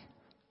flag,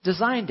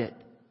 designed it.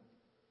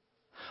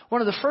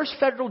 One of the first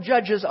federal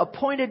judges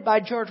appointed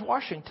by George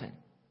Washington.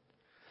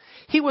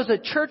 He was a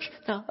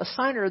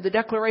signer of the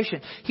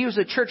Declaration. He was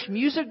a church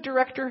music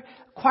director,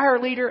 choir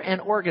leader, and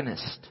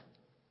organist.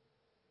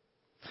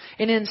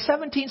 And in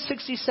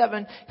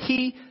 1767,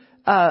 he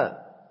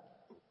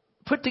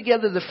put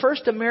together the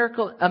first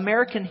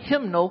American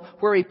hymnal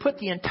where he put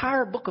the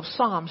entire book of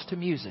Psalms to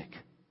music.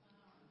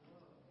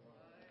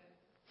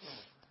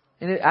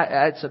 And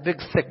it's a big,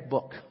 thick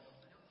book.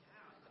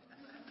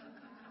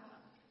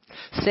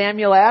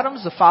 Samuel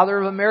Adams, the father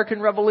of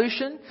American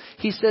Revolution,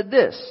 he said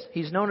this.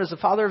 He's known as the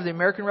father of the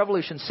American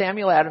Revolution.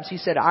 Samuel Adams, he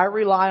said, "I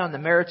rely on the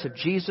merits of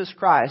Jesus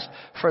Christ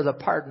for the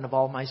pardon of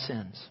all my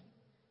sins."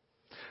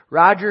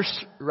 Roger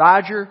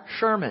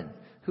Sherman,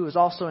 who was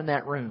also in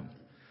that room.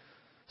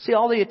 See,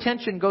 all the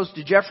attention goes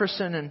to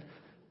Jefferson and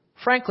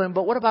Franklin,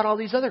 but what about all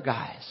these other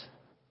guys?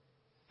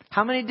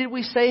 How many did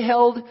we say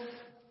held?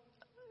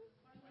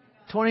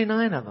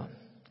 29 of them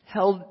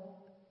held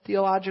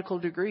theological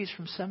degrees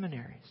from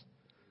seminaries.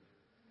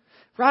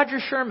 Roger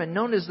Sherman,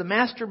 known as the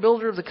master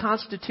builder of the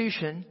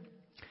Constitution,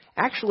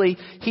 actually,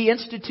 he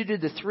instituted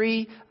the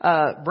 3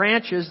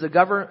 branches of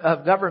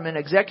government,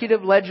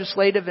 executive,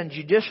 legislative, and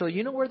judicial.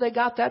 You know where they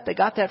got that? They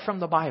got that from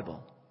the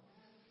Bible.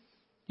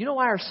 You know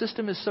why our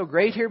system is so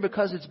great here?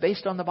 Because it's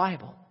based on the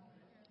Bible.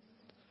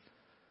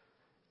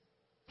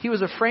 He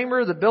was a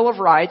framer of the Bill of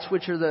Rights,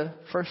 which are the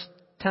first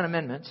 10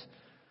 amendments.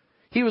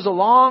 He was a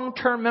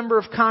long-term member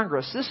of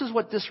Congress. This is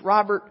what this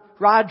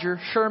Roger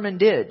Sherman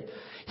did.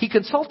 He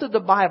consulted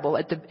the Bible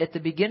at the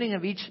beginning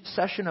of each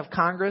session of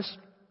Congress.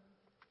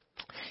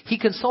 He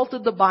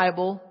consulted the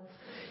Bible.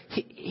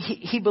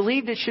 He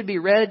believed it should be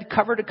read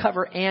cover to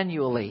cover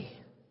annually.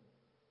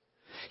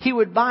 He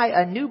would buy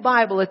a new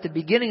Bible at the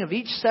beginning of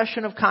each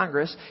session of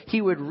Congress. He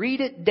would read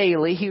it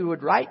daily. He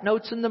would write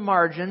notes in the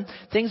margin,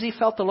 things he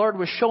felt the Lord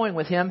was showing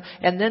with him,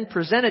 and then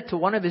present it to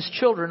one of his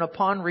children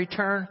upon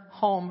return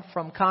home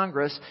from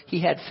Congress. He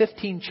had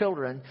 15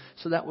 children,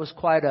 so that was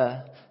quite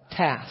a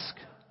task.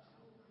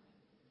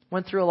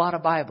 Went through a lot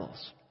of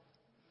Bibles.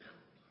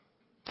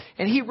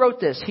 And he wrote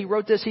this.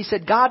 He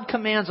said, "God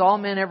commands all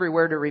men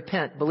everywhere to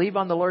repent, believe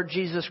on the Lord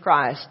Jesus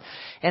Christ,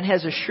 and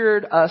has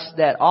assured us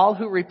that all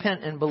who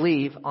repent and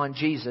believe on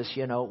Jesus,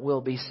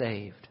 will be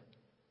saved."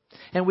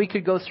 And we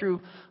could go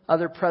through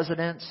other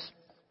presidents.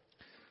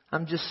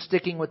 I'm just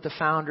sticking with the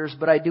founders,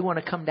 but I do want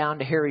to come down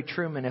to Harry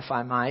Truman, if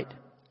I might.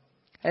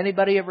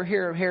 Anybody ever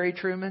hear of Harry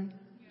Truman?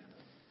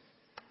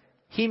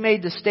 He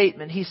made the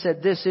statement. He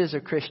said, "This is a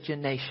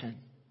Christian nation."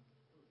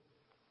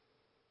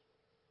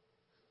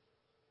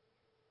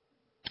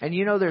 And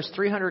there's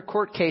 300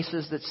 court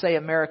cases that say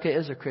America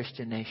is a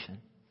Christian nation.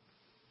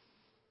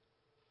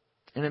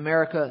 And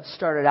America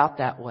started out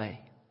that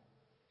way.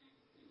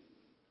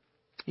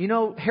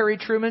 Harry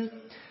Truman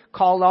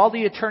called all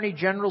the attorney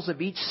generals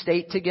of each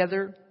state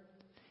together,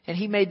 and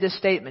he made this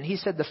statement. He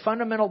said, "The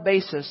fundamental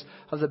basis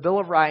of the Bill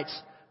of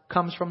Rights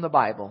comes from the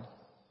Bible."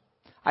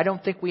 I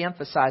don't think we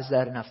emphasize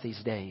that enough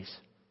these days.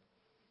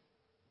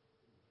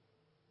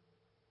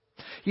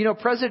 You know,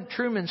 President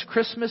Truman's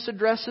Christmas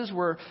addresses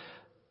were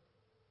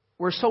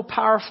so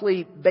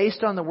powerfully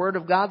based on the Word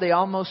of God, they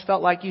almost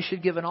felt like you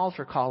should give an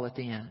altar call at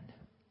the end.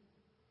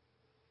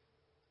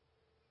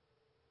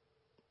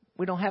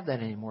 We don't have that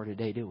anymore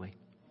today, do we?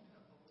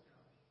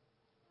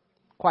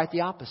 Quite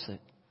the opposite.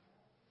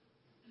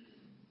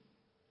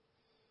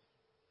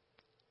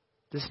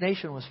 This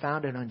nation was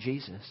founded on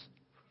Jesus.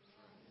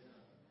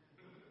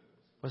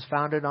 Was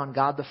founded on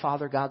God the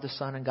Father, God the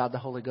Son, and God the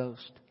Holy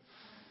Ghost.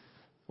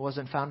 It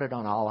wasn't founded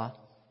on Allah.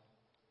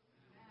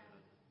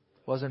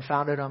 It wasn't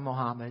founded on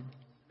Muhammad.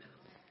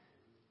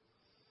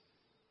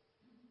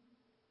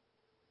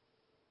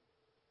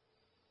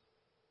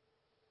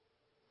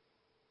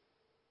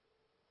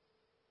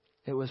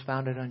 It was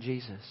founded on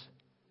Jesus.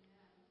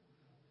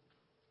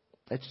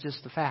 That's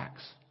just the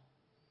facts.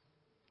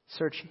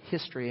 Search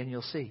history and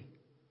you'll see.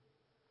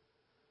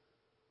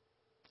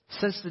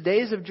 Since the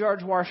days of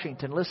George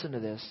Washington, listen to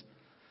this,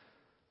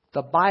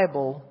 the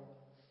Bible,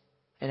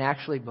 and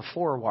actually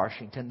before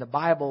Washington, the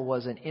Bible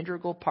was an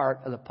integral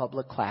part of the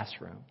public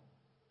classroom.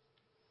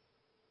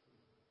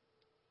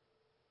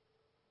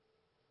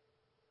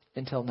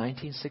 Until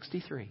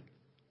 1963,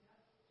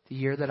 the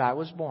year that I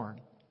was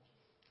born.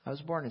 I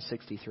was born in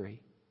 63.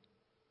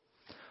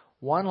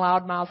 One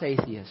loudmouth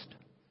atheist,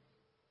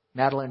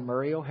 Madalyn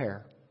Murray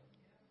O'Hair.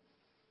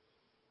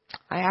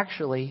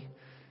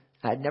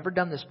 I'd never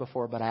done this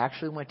before, but I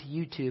actually went to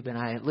YouTube and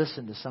I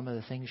listened to some of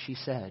the things she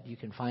said. You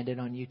can find it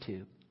on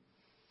YouTube.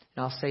 And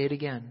I'll say it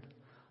again.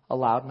 A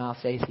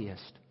loudmouth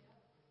atheist.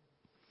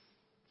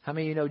 How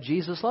many of you know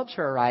Jesus loves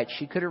her, right?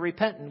 She could have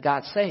repented and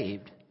got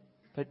saved,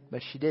 but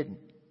she didn't.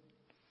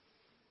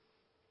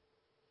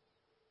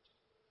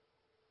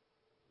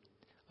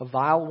 A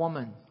vile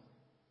woman,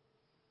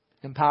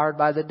 empowered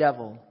by the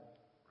devil.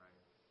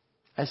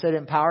 I said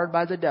empowered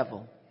by the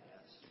devil,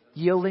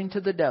 yielding to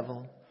the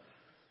devil,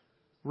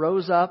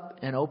 rose up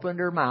and opened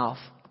her mouth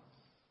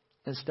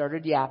and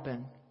started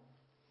yapping.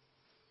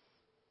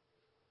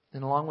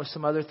 And along with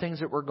some other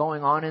things that were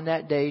going on in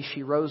that day,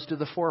 she rose to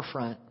the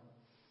forefront.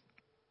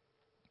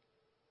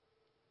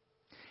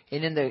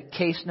 And in the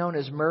case known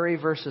as Murray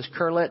versus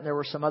Curlett, and there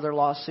were some other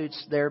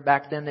lawsuits there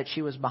back then that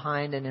she was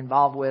behind and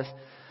involved with,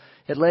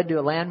 it led to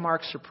a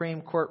landmark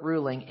Supreme Court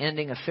ruling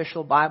ending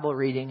official Bible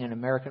reading in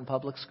American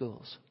public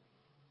schools.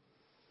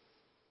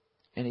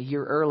 And a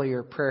year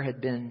earlier, prayer had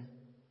been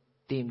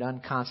deemed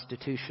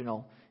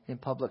unconstitutional in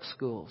public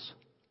schools.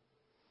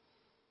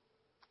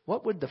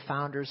 What would the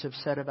founders have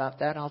said about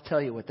that? I'll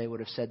tell you what they would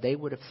have said. They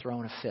would have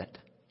thrown a fit.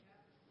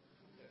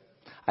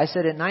 I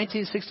said in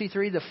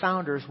 1963, the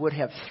founders would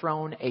have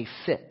thrown a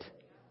fit.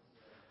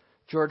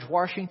 George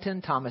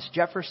Washington, Thomas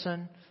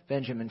Jefferson,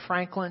 Benjamin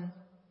Franklin.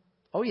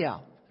 Oh yeah.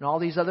 And all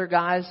these other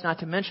guys, not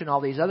to mention all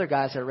these other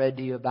guys I read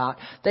to you about,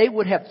 they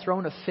would have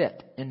thrown a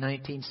fit in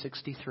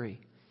 1963.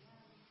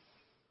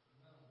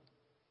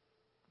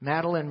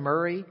 Madalyn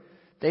Murray,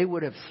 they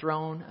would have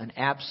thrown an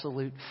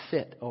absolute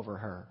fit over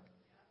her.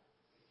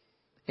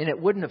 And it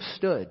wouldn't have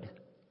stood.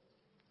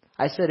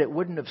 I said it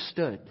wouldn't have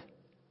stood.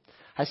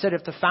 I said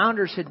if the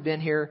founders had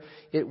been here,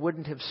 it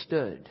wouldn't have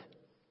stood.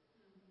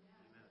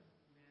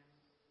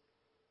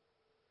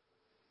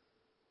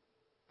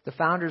 The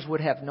founders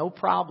would have no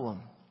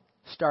problem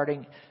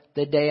starting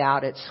the day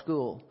out at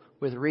school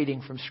with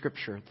reading from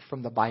Scripture,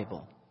 from the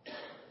Bible.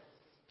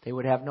 They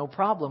would have no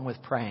problem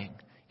with praying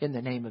in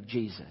the name of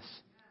Jesus.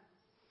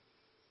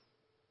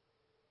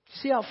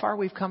 See how far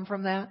we've come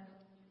from that?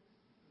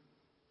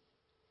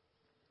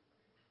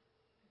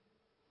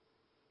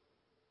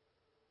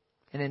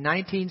 And in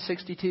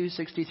 1962,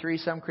 63,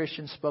 some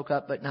Christians spoke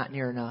up, but not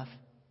near enough.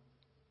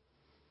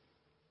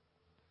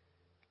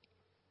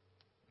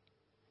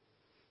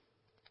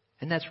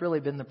 And that's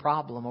really been the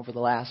problem over the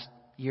last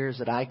years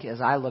that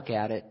as I look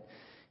at it,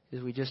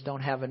 is we just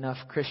don't have enough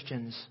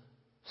Christians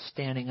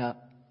standing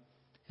up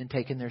and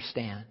taking their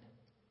stand.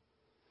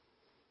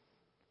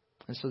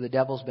 And so the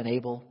devil's been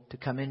able to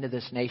come into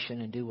this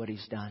nation and do what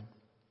he's done.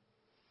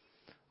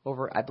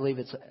 I believe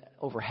it's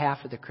over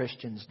half of the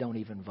Christians don't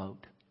even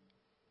vote.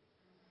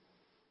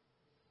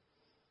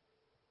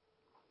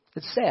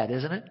 It's sad,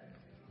 isn't it?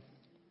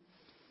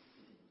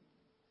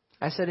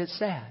 I said it's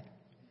sad.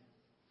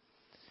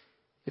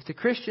 If the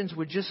Christians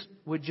would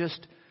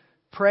just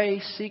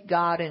pray, seek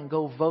God, and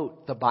go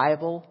vote the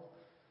Bible,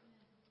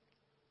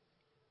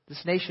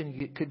 this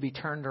nation could be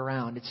turned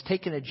around. It's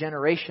taken a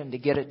generation to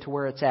get it to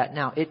where it's at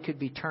now. It could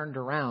be turned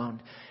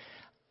around.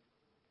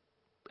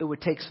 It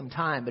would take some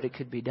time, but it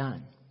could be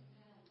done.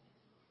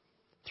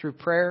 Through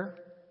prayer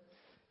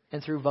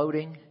and through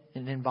voting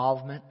and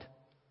involvement.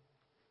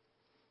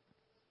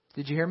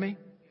 Did you hear me?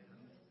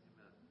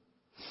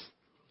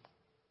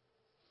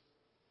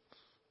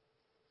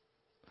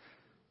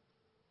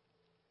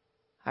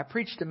 I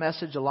preached a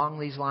message along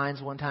these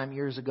lines one time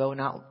years ago,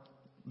 not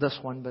this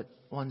one, but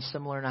one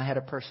similar, and I had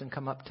a person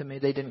come up to me.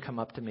 They didn't come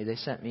up to me. They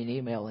sent me an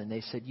email, and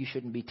they said, you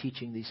shouldn't be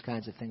teaching these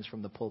kinds of things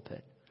from the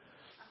pulpit.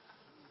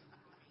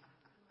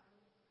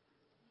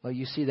 Well,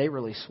 you see, they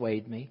really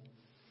swayed me.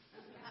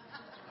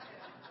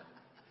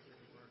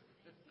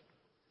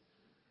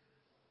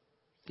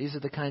 These are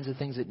the kinds of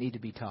things that need to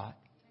be taught.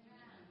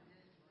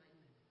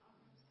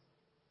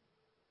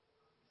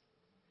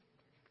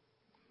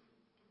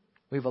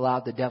 We've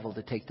allowed the devil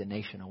to take the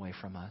nation away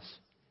from us.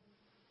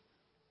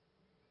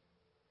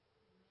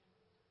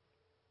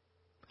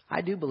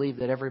 I do believe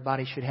that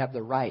everybody should have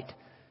the right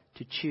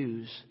to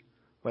choose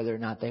whether or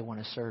not they want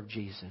to serve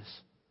Jesus.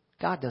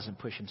 God doesn't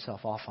push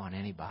himself off on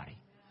anybody.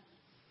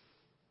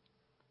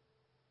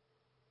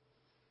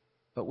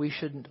 But we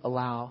shouldn't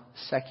allow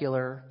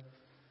secular,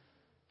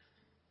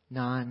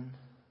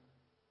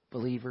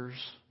 non-believers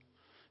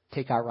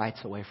take our rights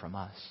away from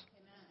us.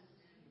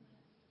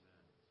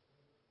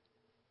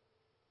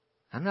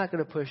 I'm not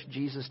going to push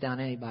Jesus down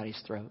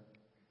anybody's throat,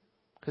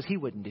 because he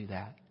wouldn't do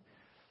that.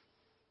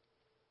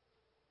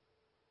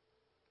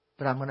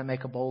 But I'm going to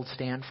make a bold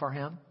stand for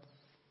him,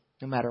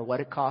 no matter what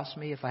it costs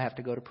me if I have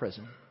to go to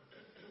prison.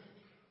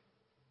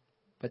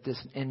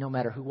 And no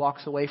matter who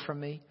walks away from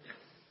me,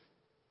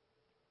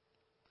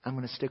 I'm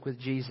going to stick with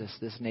Jesus.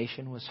 This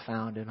nation was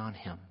founded on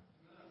him.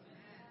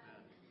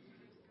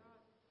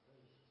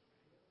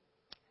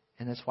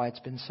 And that's why it's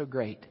been so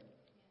great.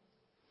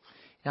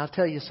 And I'll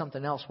tell you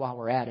something else while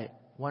we're at it.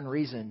 One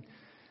reason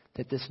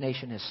that this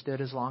nation has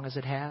stood as long as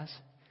it has,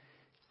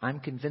 I'm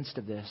convinced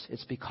of this.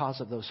 It's because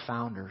of those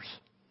founders.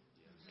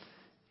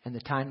 And the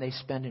time they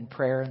spent in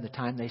prayer and the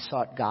time they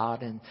sought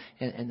God and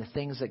the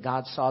things that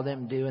God saw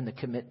them do and the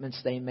commitments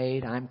they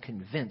made, I'm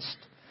convinced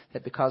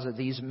that because of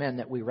these men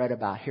that we read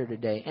about here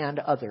today and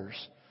others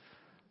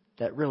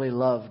that really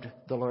loved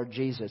the Lord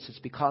Jesus, it's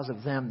because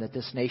of them that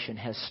this nation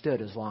has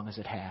stood as long as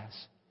it has.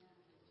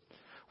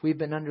 We've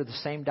been under the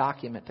same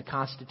document, the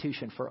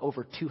Constitution, for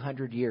over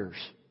 200 years.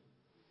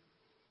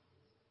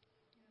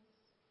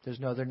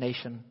 There's no other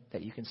nation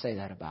that you can say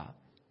that about,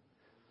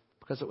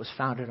 because it was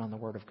founded on the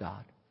Word of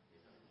God.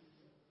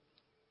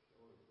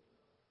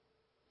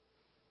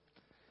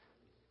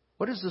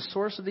 What is the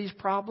source of these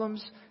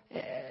problems?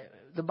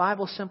 The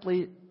Bible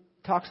simply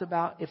talks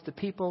about if the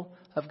people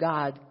of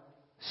God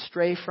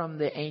stray from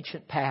the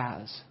ancient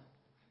paths,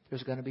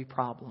 there's going to be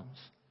problems.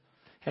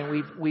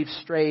 And we've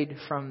strayed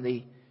from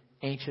the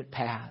ancient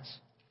paths.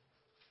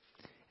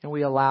 And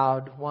we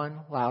allowed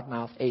one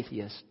loudmouth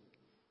atheist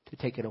to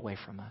take it away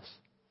from us.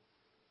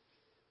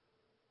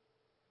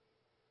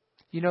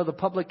 You know, the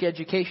public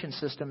education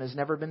system has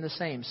never been the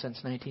same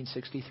since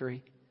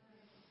 1963.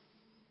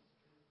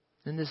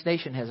 And this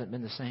nation hasn't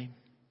been the same.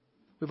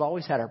 We've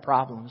always had our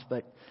problems,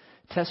 but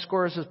test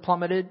scores have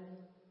plummeted.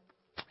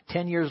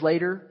 10 years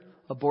later,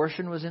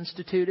 abortion was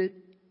instituted.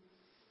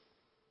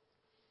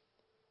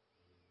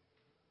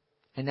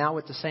 And now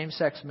with the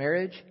same-sex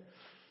marriage,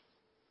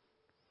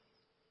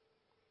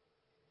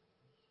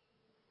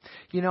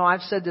 you know,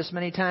 I've said this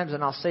many times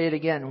and I'll say it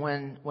again.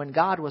 When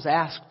God was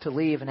asked to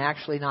leave, and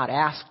actually not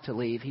asked to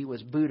leave, he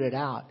was booted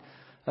out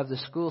of the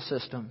school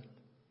system,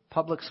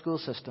 public school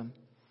system.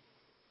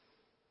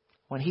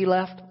 When he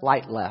left,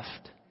 light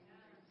left.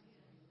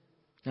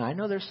 Now, I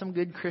know there's some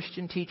good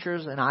Christian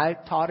teachers, and I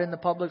taught in the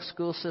public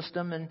school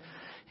system, and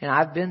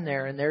I've been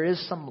there, and there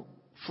is some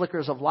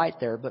flickers of light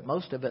there, but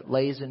most of it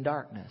lays in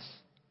darkness.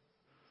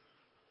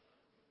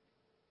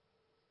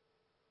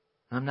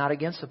 I'm not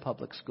against the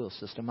public school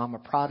system. I'm a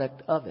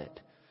product of it.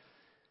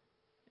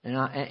 And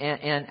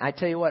I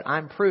tell you what,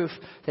 I'm proof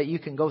that you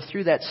can go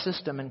through that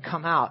system and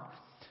come out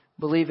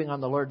believing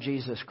on the Lord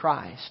Jesus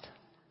Christ.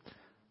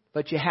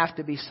 But you have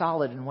to be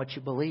solid in what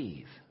you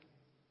believe.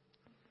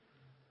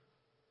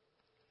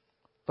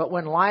 But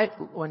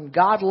when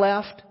God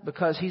left,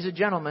 because he's a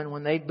gentleman,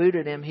 when they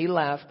booted him, he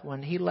left.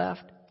 When he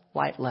left,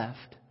 light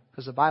left.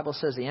 Because the Bible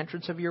says the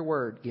entrance of your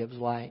word gives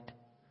light.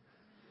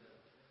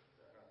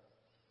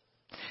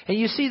 And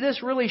you see,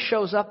 this really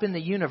shows up in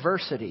the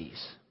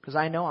universities. Because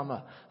I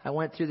know I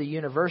went through the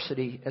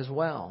university as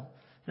well.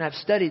 And I've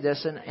studied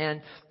this.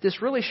 And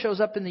this really shows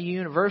up in the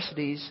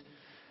universities.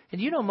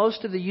 And you know,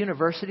 most of the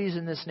universities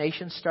in this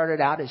nation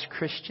started out as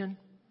Christian.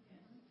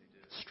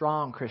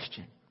 Strong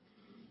Christian.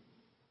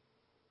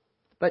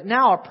 But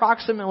now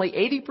approximately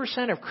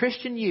 80% of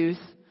Christian youth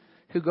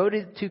who go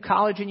to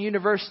college and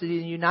university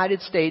in the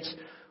United States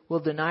will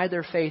deny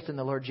their faith in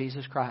the Lord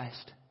Jesus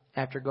Christ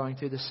after going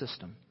through the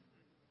system.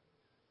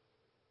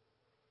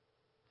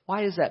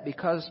 Why is that?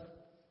 Because,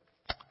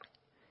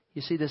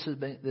 you see, this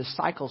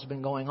cycle's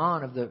been going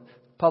on of the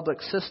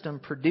public system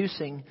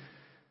producing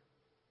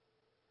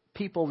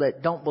people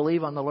that don't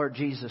believe on the Lord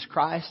Jesus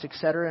Christ,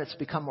 etc. It's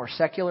become more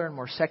secular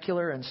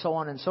and so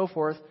on and so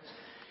forth.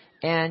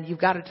 And you've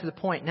got it to the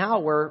point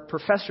now where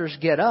professors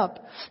get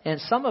up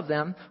and some of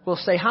them will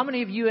say, how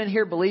many of you in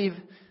here believe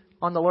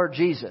on the Lord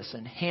Jesus?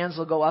 And hands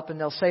will go up and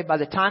they'll say, by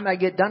the time I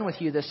get done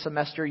with you this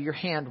semester, your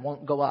hand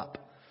won't go up.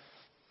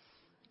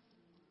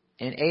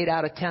 And 8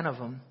 out of 10 of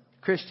them,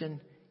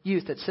 Christian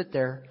youth that sit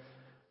there,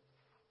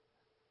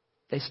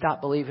 they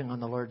stop believing on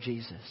the Lord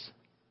Jesus.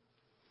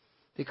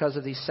 Because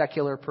of these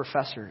secular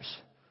professors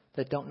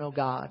that don't know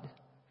God.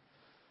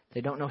 They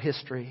don't know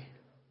history.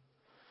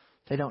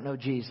 They don't know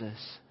Jesus.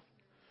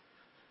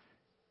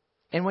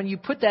 And when you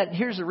put that,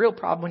 here's the real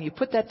problem, when you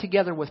put that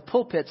together with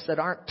pulpits that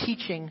aren't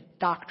teaching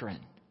doctrine.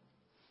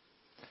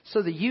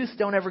 So the youth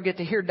don't ever get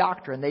to hear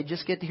doctrine. They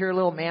just get to hear a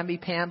little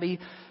mamby-pamby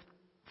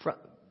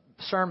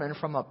sermon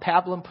from a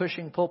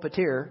pablum-pushing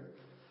pulpiteer.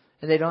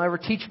 And they don't ever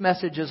teach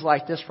messages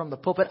like this from the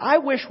pulpit. I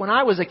wish when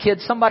I was a kid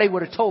somebody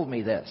would have told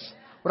me this,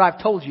 what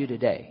I've told you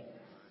today.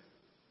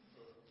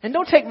 And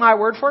don't take my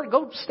word for it.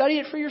 Go study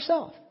it for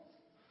yourself.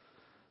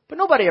 But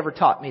nobody ever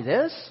taught me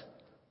this.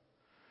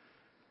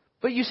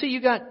 But you see,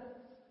 you got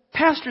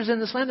pastors in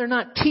this land, they're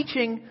not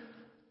teaching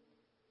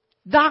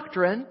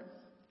doctrine.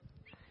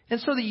 And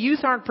so the youth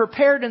aren't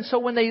prepared. And so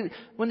when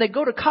they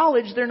go to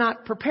college, they're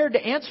not prepared to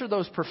answer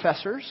those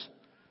professors.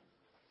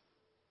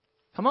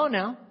 Come on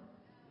now.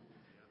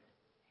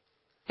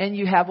 And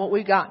you have what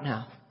we got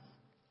now.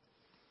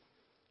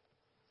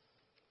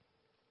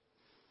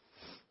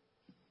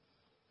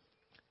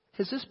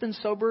 Has this been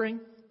sobering?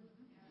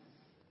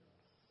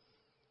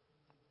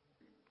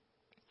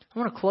 I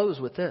want to close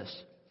with this.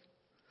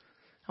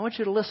 I want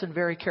you to listen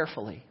very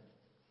carefully.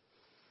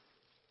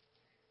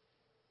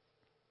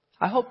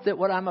 I hope that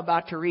what I'm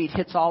about to read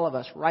hits all of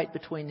us right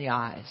between the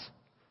eyes.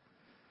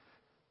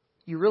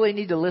 You really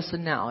need to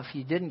listen now. If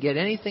you didn't get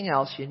anything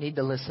else, you need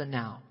to listen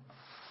now.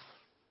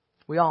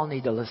 We all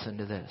need to listen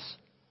to this.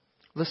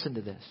 Listen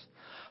to this.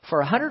 For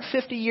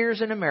 150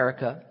 years in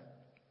America,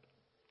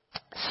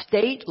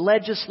 state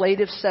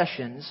legislative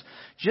sessions,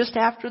 just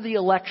after the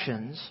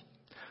elections,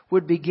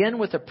 would begin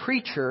with a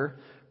preacher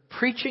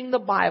preaching the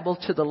Bible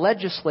to the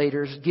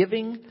legislators,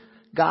 giving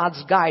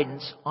God's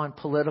guidance on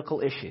political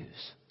issues.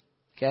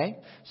 Okay?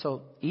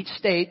 So each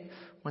state,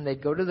 when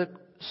they'd go to the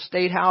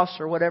state house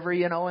or whatever,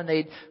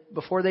 and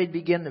before they'd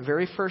begin the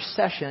very first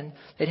session,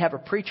 they'd have a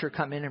preacher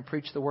come in and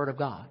preach the Word of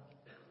God.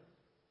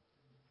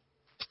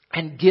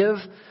 And give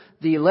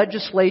the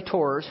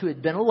legislators who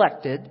had been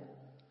elected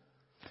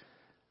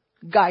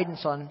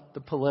guidance on the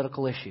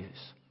political issues.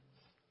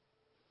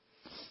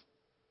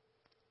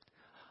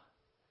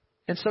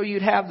 And so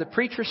you'd have the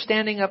preacher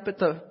standing up at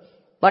the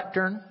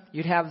lectern.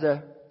 You'd have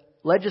the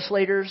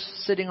legislators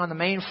sitting on the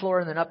main floor,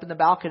 and then up in the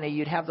balcony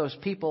you'd have those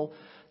people,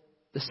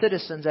 the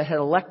citizens that had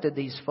elected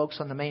these folks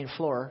on the main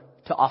floor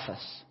to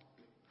office.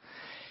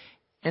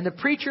 And the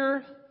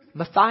preacher,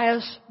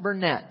 Matthias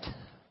Burnett,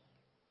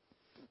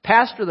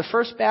 pastor of the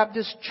First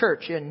Baptist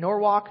Church in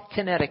Norwalk,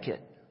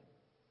 Connecticut,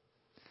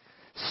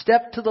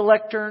 stepped to the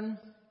lectern,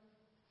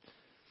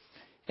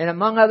 and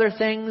among other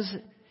things,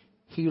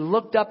 he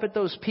looked up at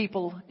those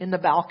people in the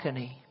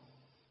balcony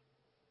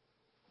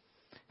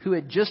who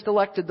had just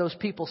elected those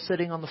people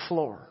sitting on the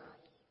floor.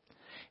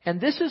 And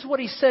this is what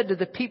he said to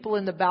the people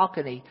in the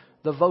balcony,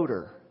 the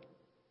voter.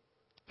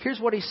 Here's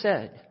what he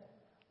said.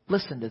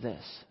 Listen to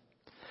this.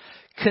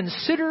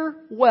 Consider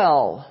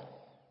well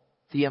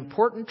the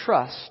important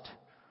trust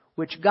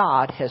which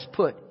God has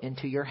put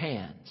into your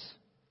hands.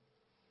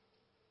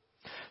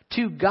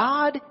 To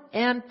God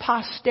and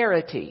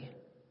posterity,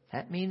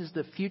 that means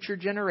the future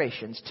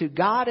generations, to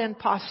God and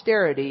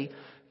posterity,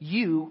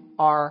 you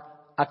are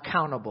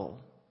accountable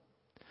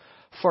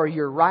for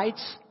your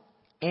rights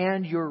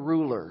and your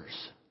rulers.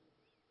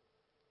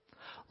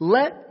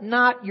 Let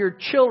not your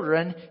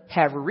children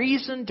have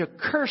reason to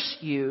curse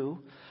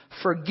you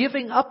for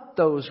giving up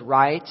those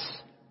rights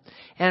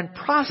and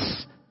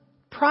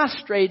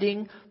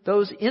prostrating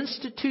those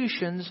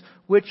institutions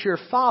which your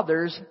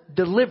fathers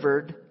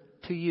delivered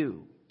to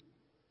you.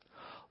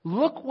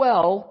 Look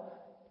well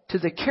to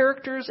the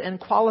characters and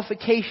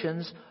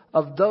qualifications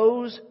of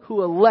those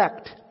who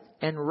elect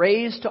and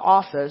raise to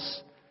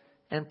office,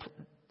 and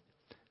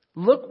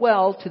look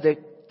well to the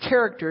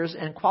characters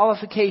and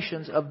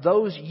qualifications of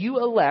those you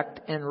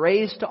elect and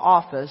raise to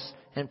office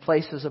and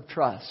places of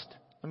trust.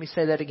 Let me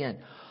say that again.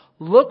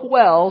 Look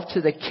well to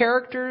the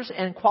characters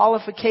and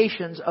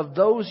qualifications of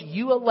those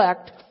you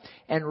elect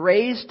and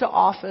raise to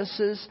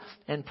offices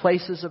and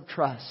places of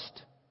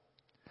trust.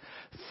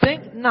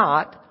 Think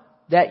not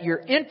that your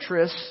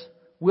interests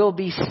will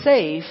be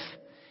safe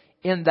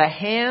in the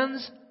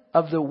hands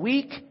of the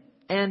weak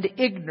and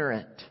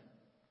ignorant,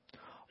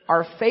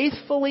 are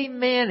faithfully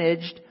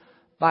managed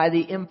by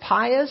the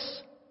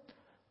impious,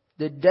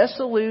 the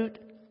dissolute,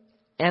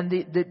 and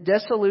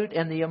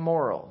the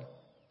immoral.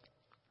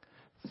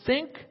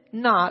 Think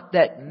not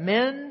that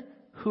men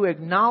who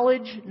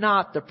acknowledge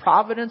not the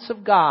providence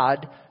of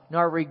God,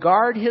 nor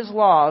regard His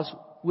laws,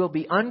 will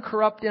be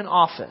uncorrupt in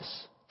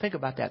office. Think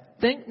about that.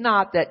 Think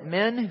not that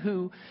men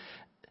who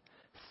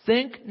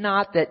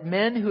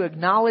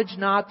acknowledge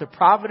not the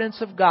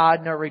providence of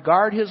God, nor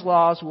regard His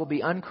laws, will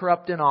be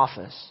uncorrupt in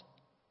office.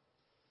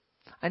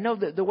 I know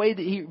that the way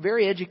that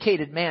very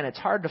educated man, it's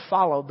hard to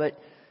follow, but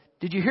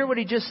did you hear what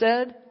he just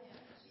said?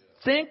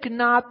 Think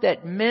not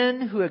that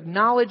men who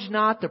acknowledge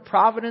not the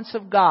providence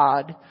of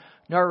God,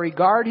 nor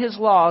regard His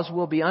laws,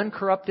 will be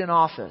uncorrupt in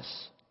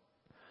office.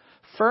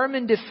 Firm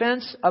in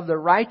defense of the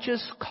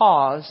righteous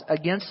cause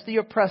against the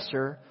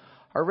oppressor,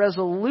 or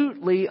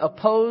resolutely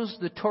oppose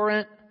the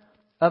torrent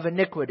of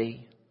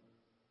iniquity.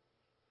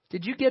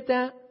 Did you get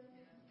that?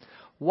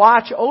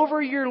 Watch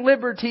over your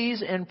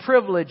liberties and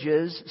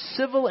privileges,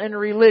 civil and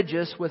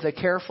religious, with a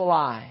careful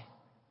eye.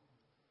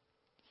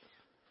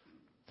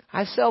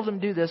 I seldom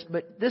do this,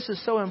 but this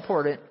is so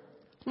important.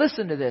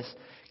 Listen to this.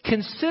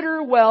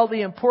 Consider well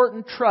the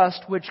important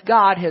trust which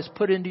God has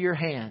put into your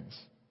hands.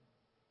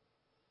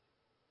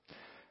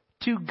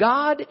 To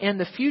God and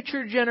the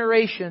future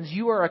generations,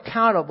 you are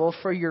accountable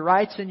for your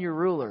rights and your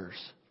rulers.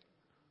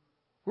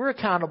 We're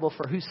accountable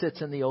for who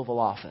sits in the Oval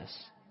Office.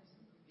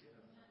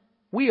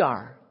 We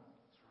are.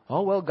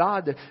 Oh, well,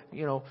 God, the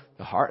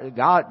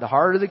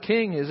heart of the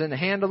king is in the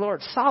hand of the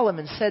Lord.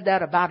 Solomon said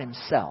that about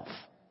himself.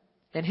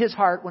 And his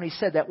heart, when he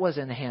said that, was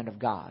in the hand of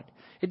God.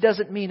 It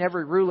doesn't mean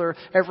every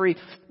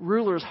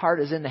ruler's heart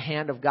is in the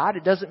hand of God.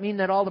 It doesn't mean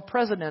that all the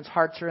presidents'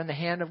 hearts are in the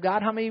hand of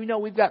God. How many of you know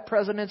we've got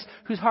presidents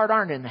whose heart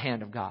aren't in the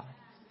hand of God?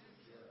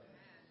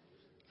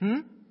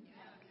 The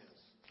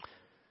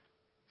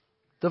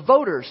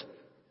voters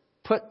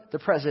put the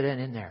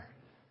president in there.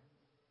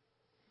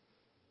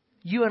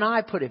 You and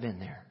I put him in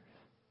there.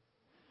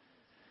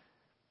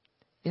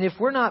 And if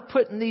we're not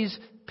putting these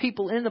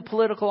people in the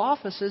political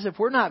offices, if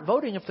we're not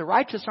voting, if the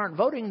righteous aren't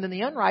voting, then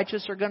the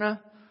unrighteous are going to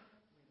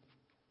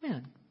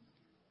win.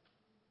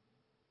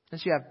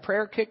 Since you have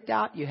prayer kicked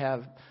out, you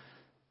have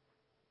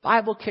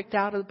Bible kicked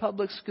out of the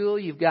public school,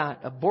 you've got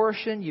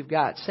abortion, you've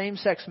got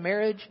same-sex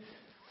marriage.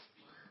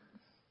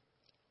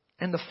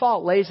 And the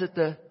fault lays at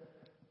the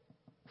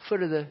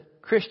foot of the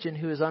Christian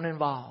who is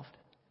uninvolved.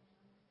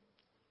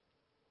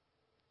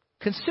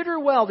 Consider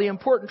well the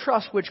important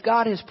trust which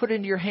God has put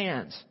into your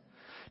hands.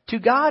 To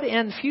God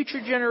and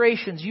future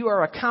generations, you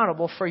are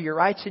accountable for your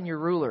rights and your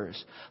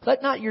rulers.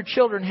 Let not your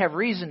children have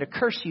reason to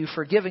curse you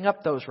for giving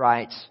up those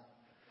rights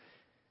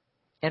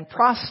and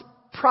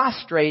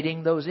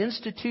prostrating those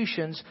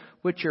institutions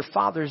which your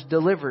fathers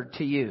delivered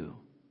to you.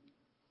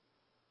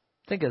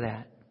 Think of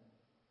that.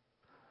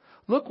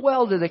 Look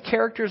well to the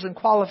characters and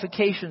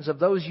qualifications of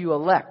those you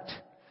elect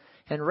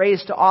and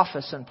raise to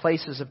office and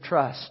places of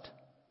trust.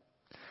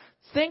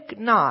 Think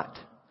not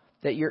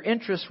that your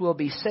interests will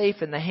be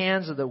safe in the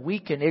hands of the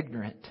weak and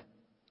ignorant,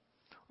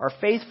 or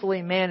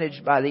faithfully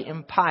managed by the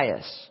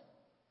impious,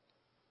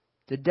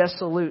 the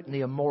dissolute and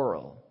the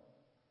immoral.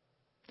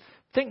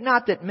 Think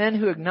not that men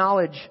who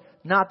acknowledge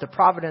not the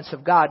providence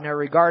of God nor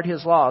regard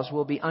His laws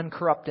will be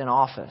uncorrupt in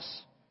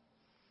office.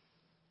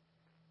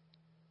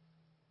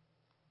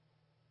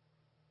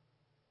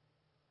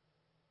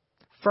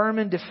 Firm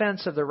in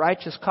defense of the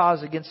righteous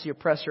cause against the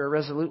oppressor, or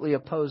resolutely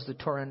oppose the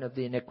torrent of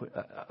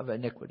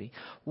iniquity.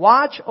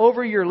 Watch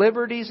over your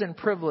liberties and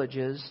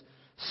privileges,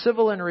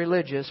 civil and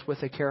religious,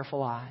 with a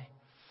careful eye.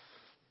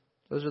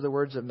 Those are the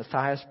words of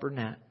Matthias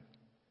Burnett.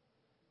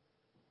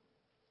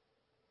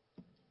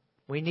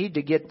 We need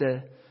to get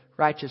the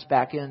righteous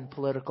back in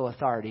political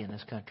authority in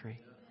this country.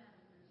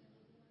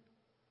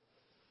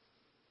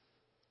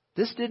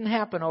 This didn't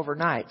happen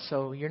overnight,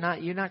 so you're not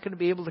going to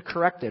be able to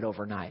correct it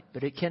overnight,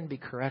 but it can be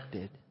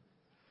corrected.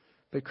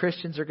 But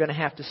Christians are going to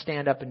have to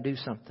stand up and do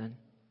something.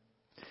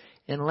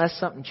 Unless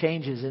something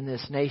changes in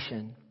this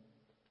nation,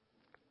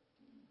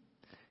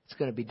 it's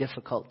going to be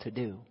difficult to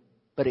do.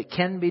 But it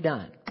can be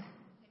done.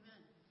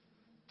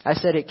 I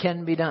said it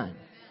can be done.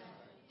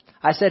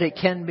 I said it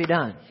can be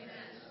done.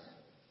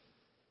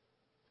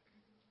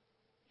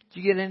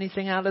 Did you get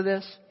anything out of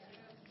this?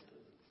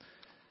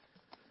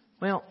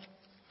 Well,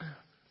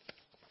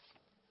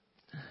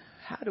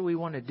 how do we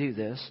want to do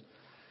this?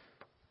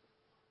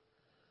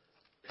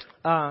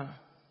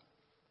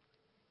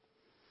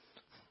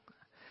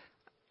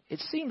 It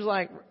seems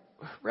like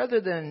rather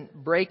than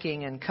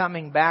breaking and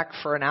coming back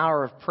for an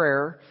hour of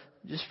prayer,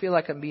 just feel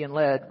like I'm being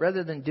led.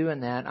 Rather than doing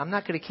that, I'm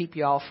not going to keep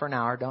you all for an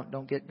hour.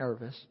 Don't get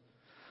nervous.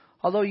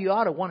 Although you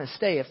ought to want to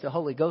stay if the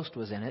Holy Ghost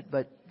was in it,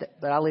 but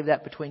I'll leave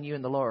that between you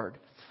and the Lord.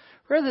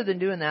 Rather than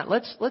doing that,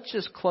 let's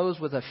just close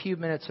with a few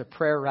minutes of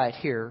prayer right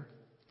here.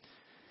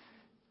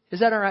 Is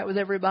that all right with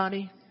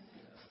everybody?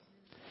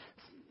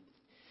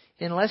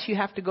 Unless you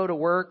have to go to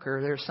work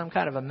or there's some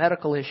kind of a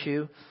medical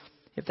issue,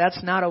 if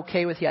that's not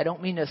okay with you, I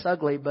don't mean this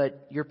ugly,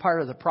 but you're part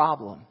of the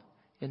problem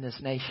in this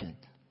nation.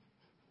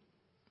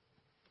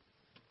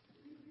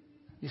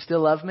 You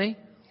still love me?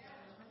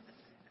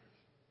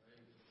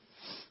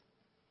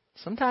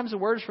 Sometimes the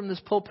words from this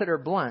pulpit are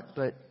blunt,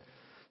 but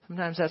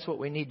sometimes that's what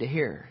we need to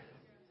hear.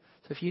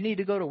 So if you need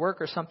to go to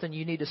work or something,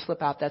 you need to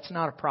slip out, that's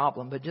not a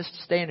problem. But just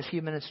stay in a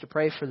few minutes to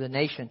pray for the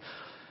nation,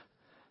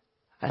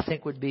 I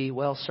think would be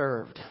well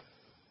served.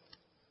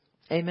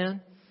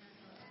 Amen?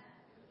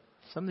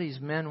 Some of these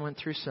men went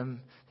through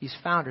these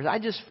founders. I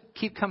just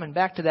keep coming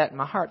back to that in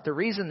my heart. The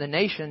reason the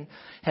nation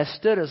has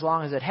stood as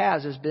long as it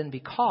has been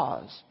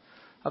because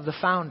of the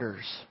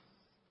founders.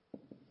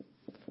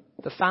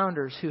 The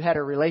founders who had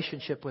a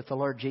relationship with the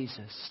Lord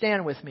Jesus.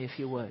 Stand with me if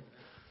you would.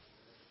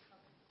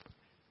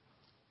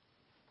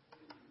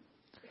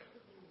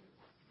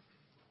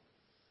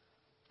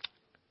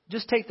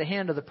 Just take the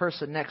hand of the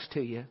person next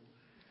to you.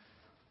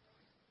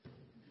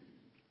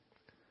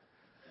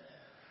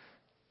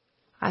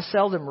 I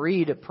seldom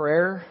read a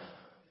prayer,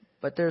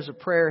 but there's a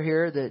prayer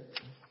here that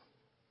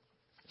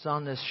is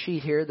on this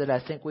sheet here that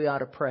I think we ought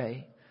to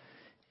pray.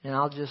 And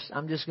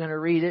I'm just going to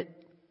read it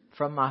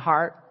from my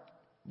heart.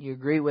 You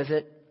agree with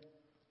it?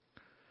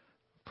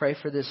 Pray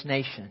for this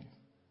nation.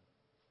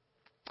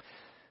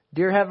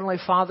 Dear Heavenly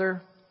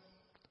Father,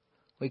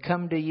 we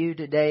come to you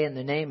today in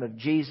the name of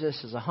Jesus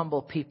as a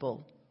humble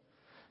people,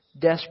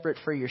 desperate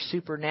for your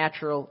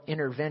supernatural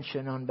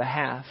intervention on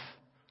behalf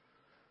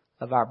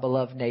of our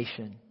beloved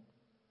nation.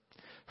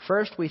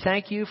 First, we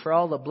thank you for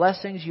all the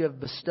blessings you have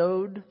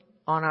bestowed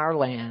on our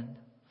land.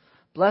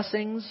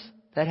 Blessings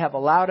that have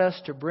allowed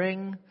us to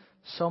bring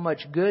so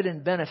much good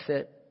and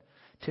benefit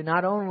to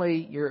not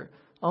only your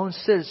own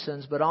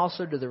citizens, but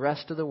also to the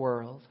rest of the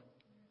world.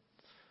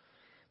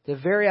 The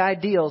very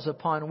ideals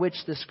upon which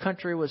this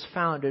country was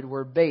founded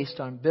were based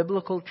on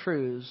biblical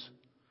truths,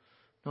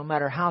 no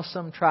matter how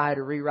some try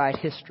to rewrite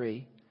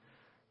history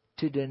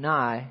to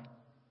deny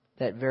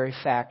that very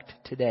fact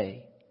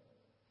today.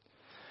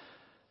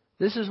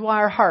 This is why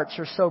our hearts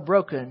are so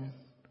broken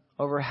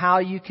over how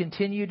you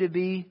continue to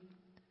be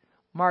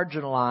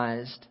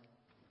marginalized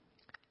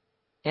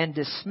and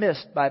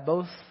dismissed by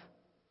both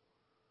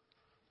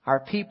our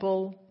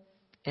people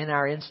and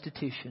our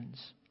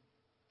institutions.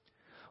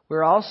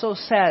 We're also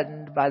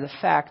saddened by the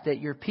fact that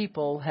your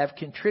people have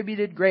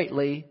contributed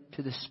greatly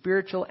to the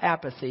spiritual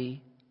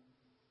apathy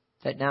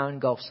that now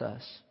engulfs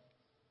us.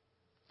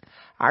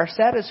 Our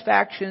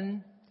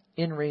satisfaction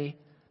in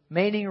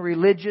remaining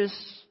religious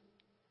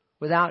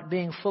without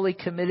being fully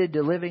committed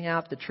to living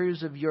out the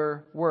truths of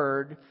your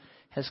word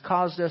has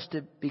caused us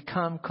to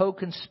become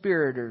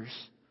co-conspirators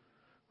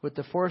with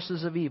the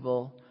forces of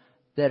evil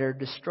that are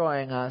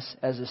destroying us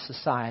as a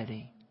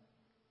society.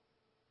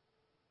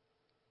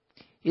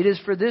 It is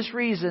for this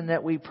reason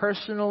that we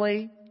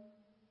personally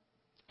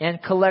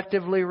and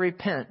collectively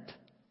repent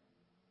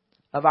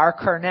of our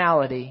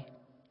carnality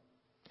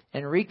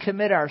and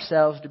recommit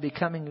ourselves to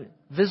becoming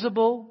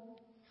visible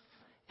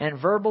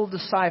and verbal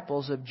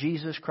disciples of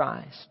Jesus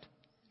Christ.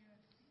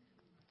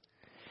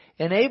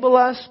 Enable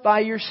us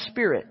by your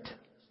Spirit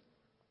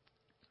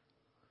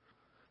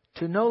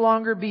to no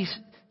longer be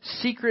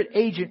secret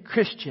agent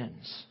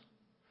Christians,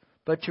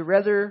 but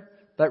rather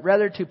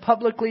to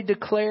publicly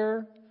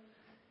declare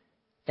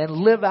and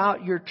live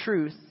out your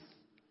truth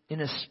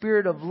in a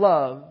spirit of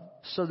love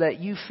so that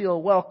you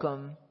feel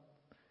welcome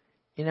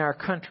in our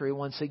country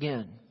once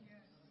again.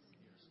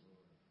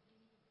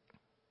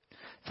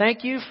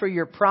 Thank you for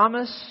your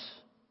promise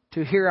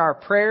to hear our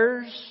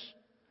prayers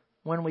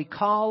when we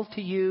call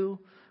to you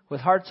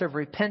with hearts of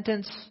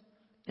repentance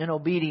and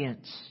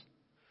obedience,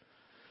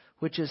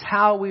 which is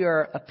how we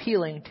are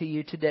appealing to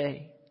you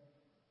today.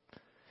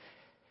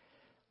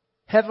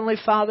 Heavenly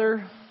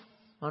Father,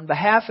 on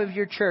behalf of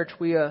your church,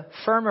 we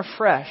affirm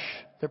afresh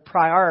the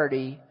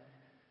priority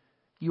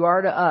you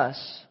are to us,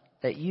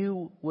 that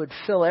you would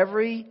fill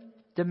every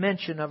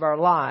dimension of our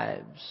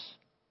lives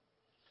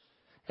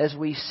as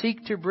we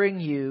seek to bring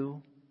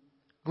you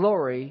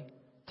glory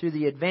through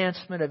the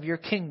advancement of your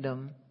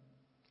kingdom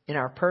in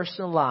our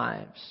personal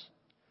lives,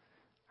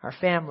 our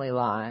family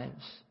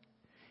lives,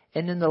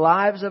 and in the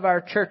lives of our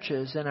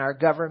churches and our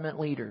government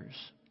leaders.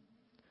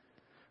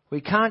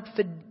 We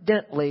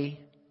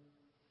confidently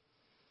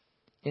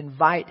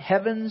invite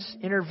heaven's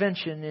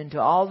intervention into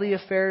all the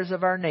affairs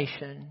of our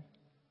nation,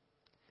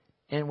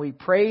 and we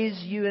praise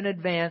you in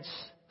advance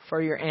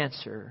for your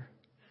answer.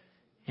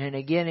 And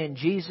again, in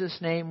Jesus'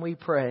 name we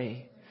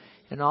pray.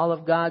 And all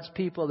of God's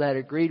people that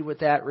agreed with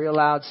that real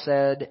loud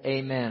said,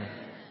 Amen.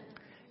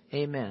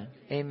 Amen.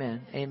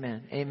 Amen.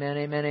 Amen. Amen.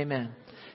 Amen. Amen.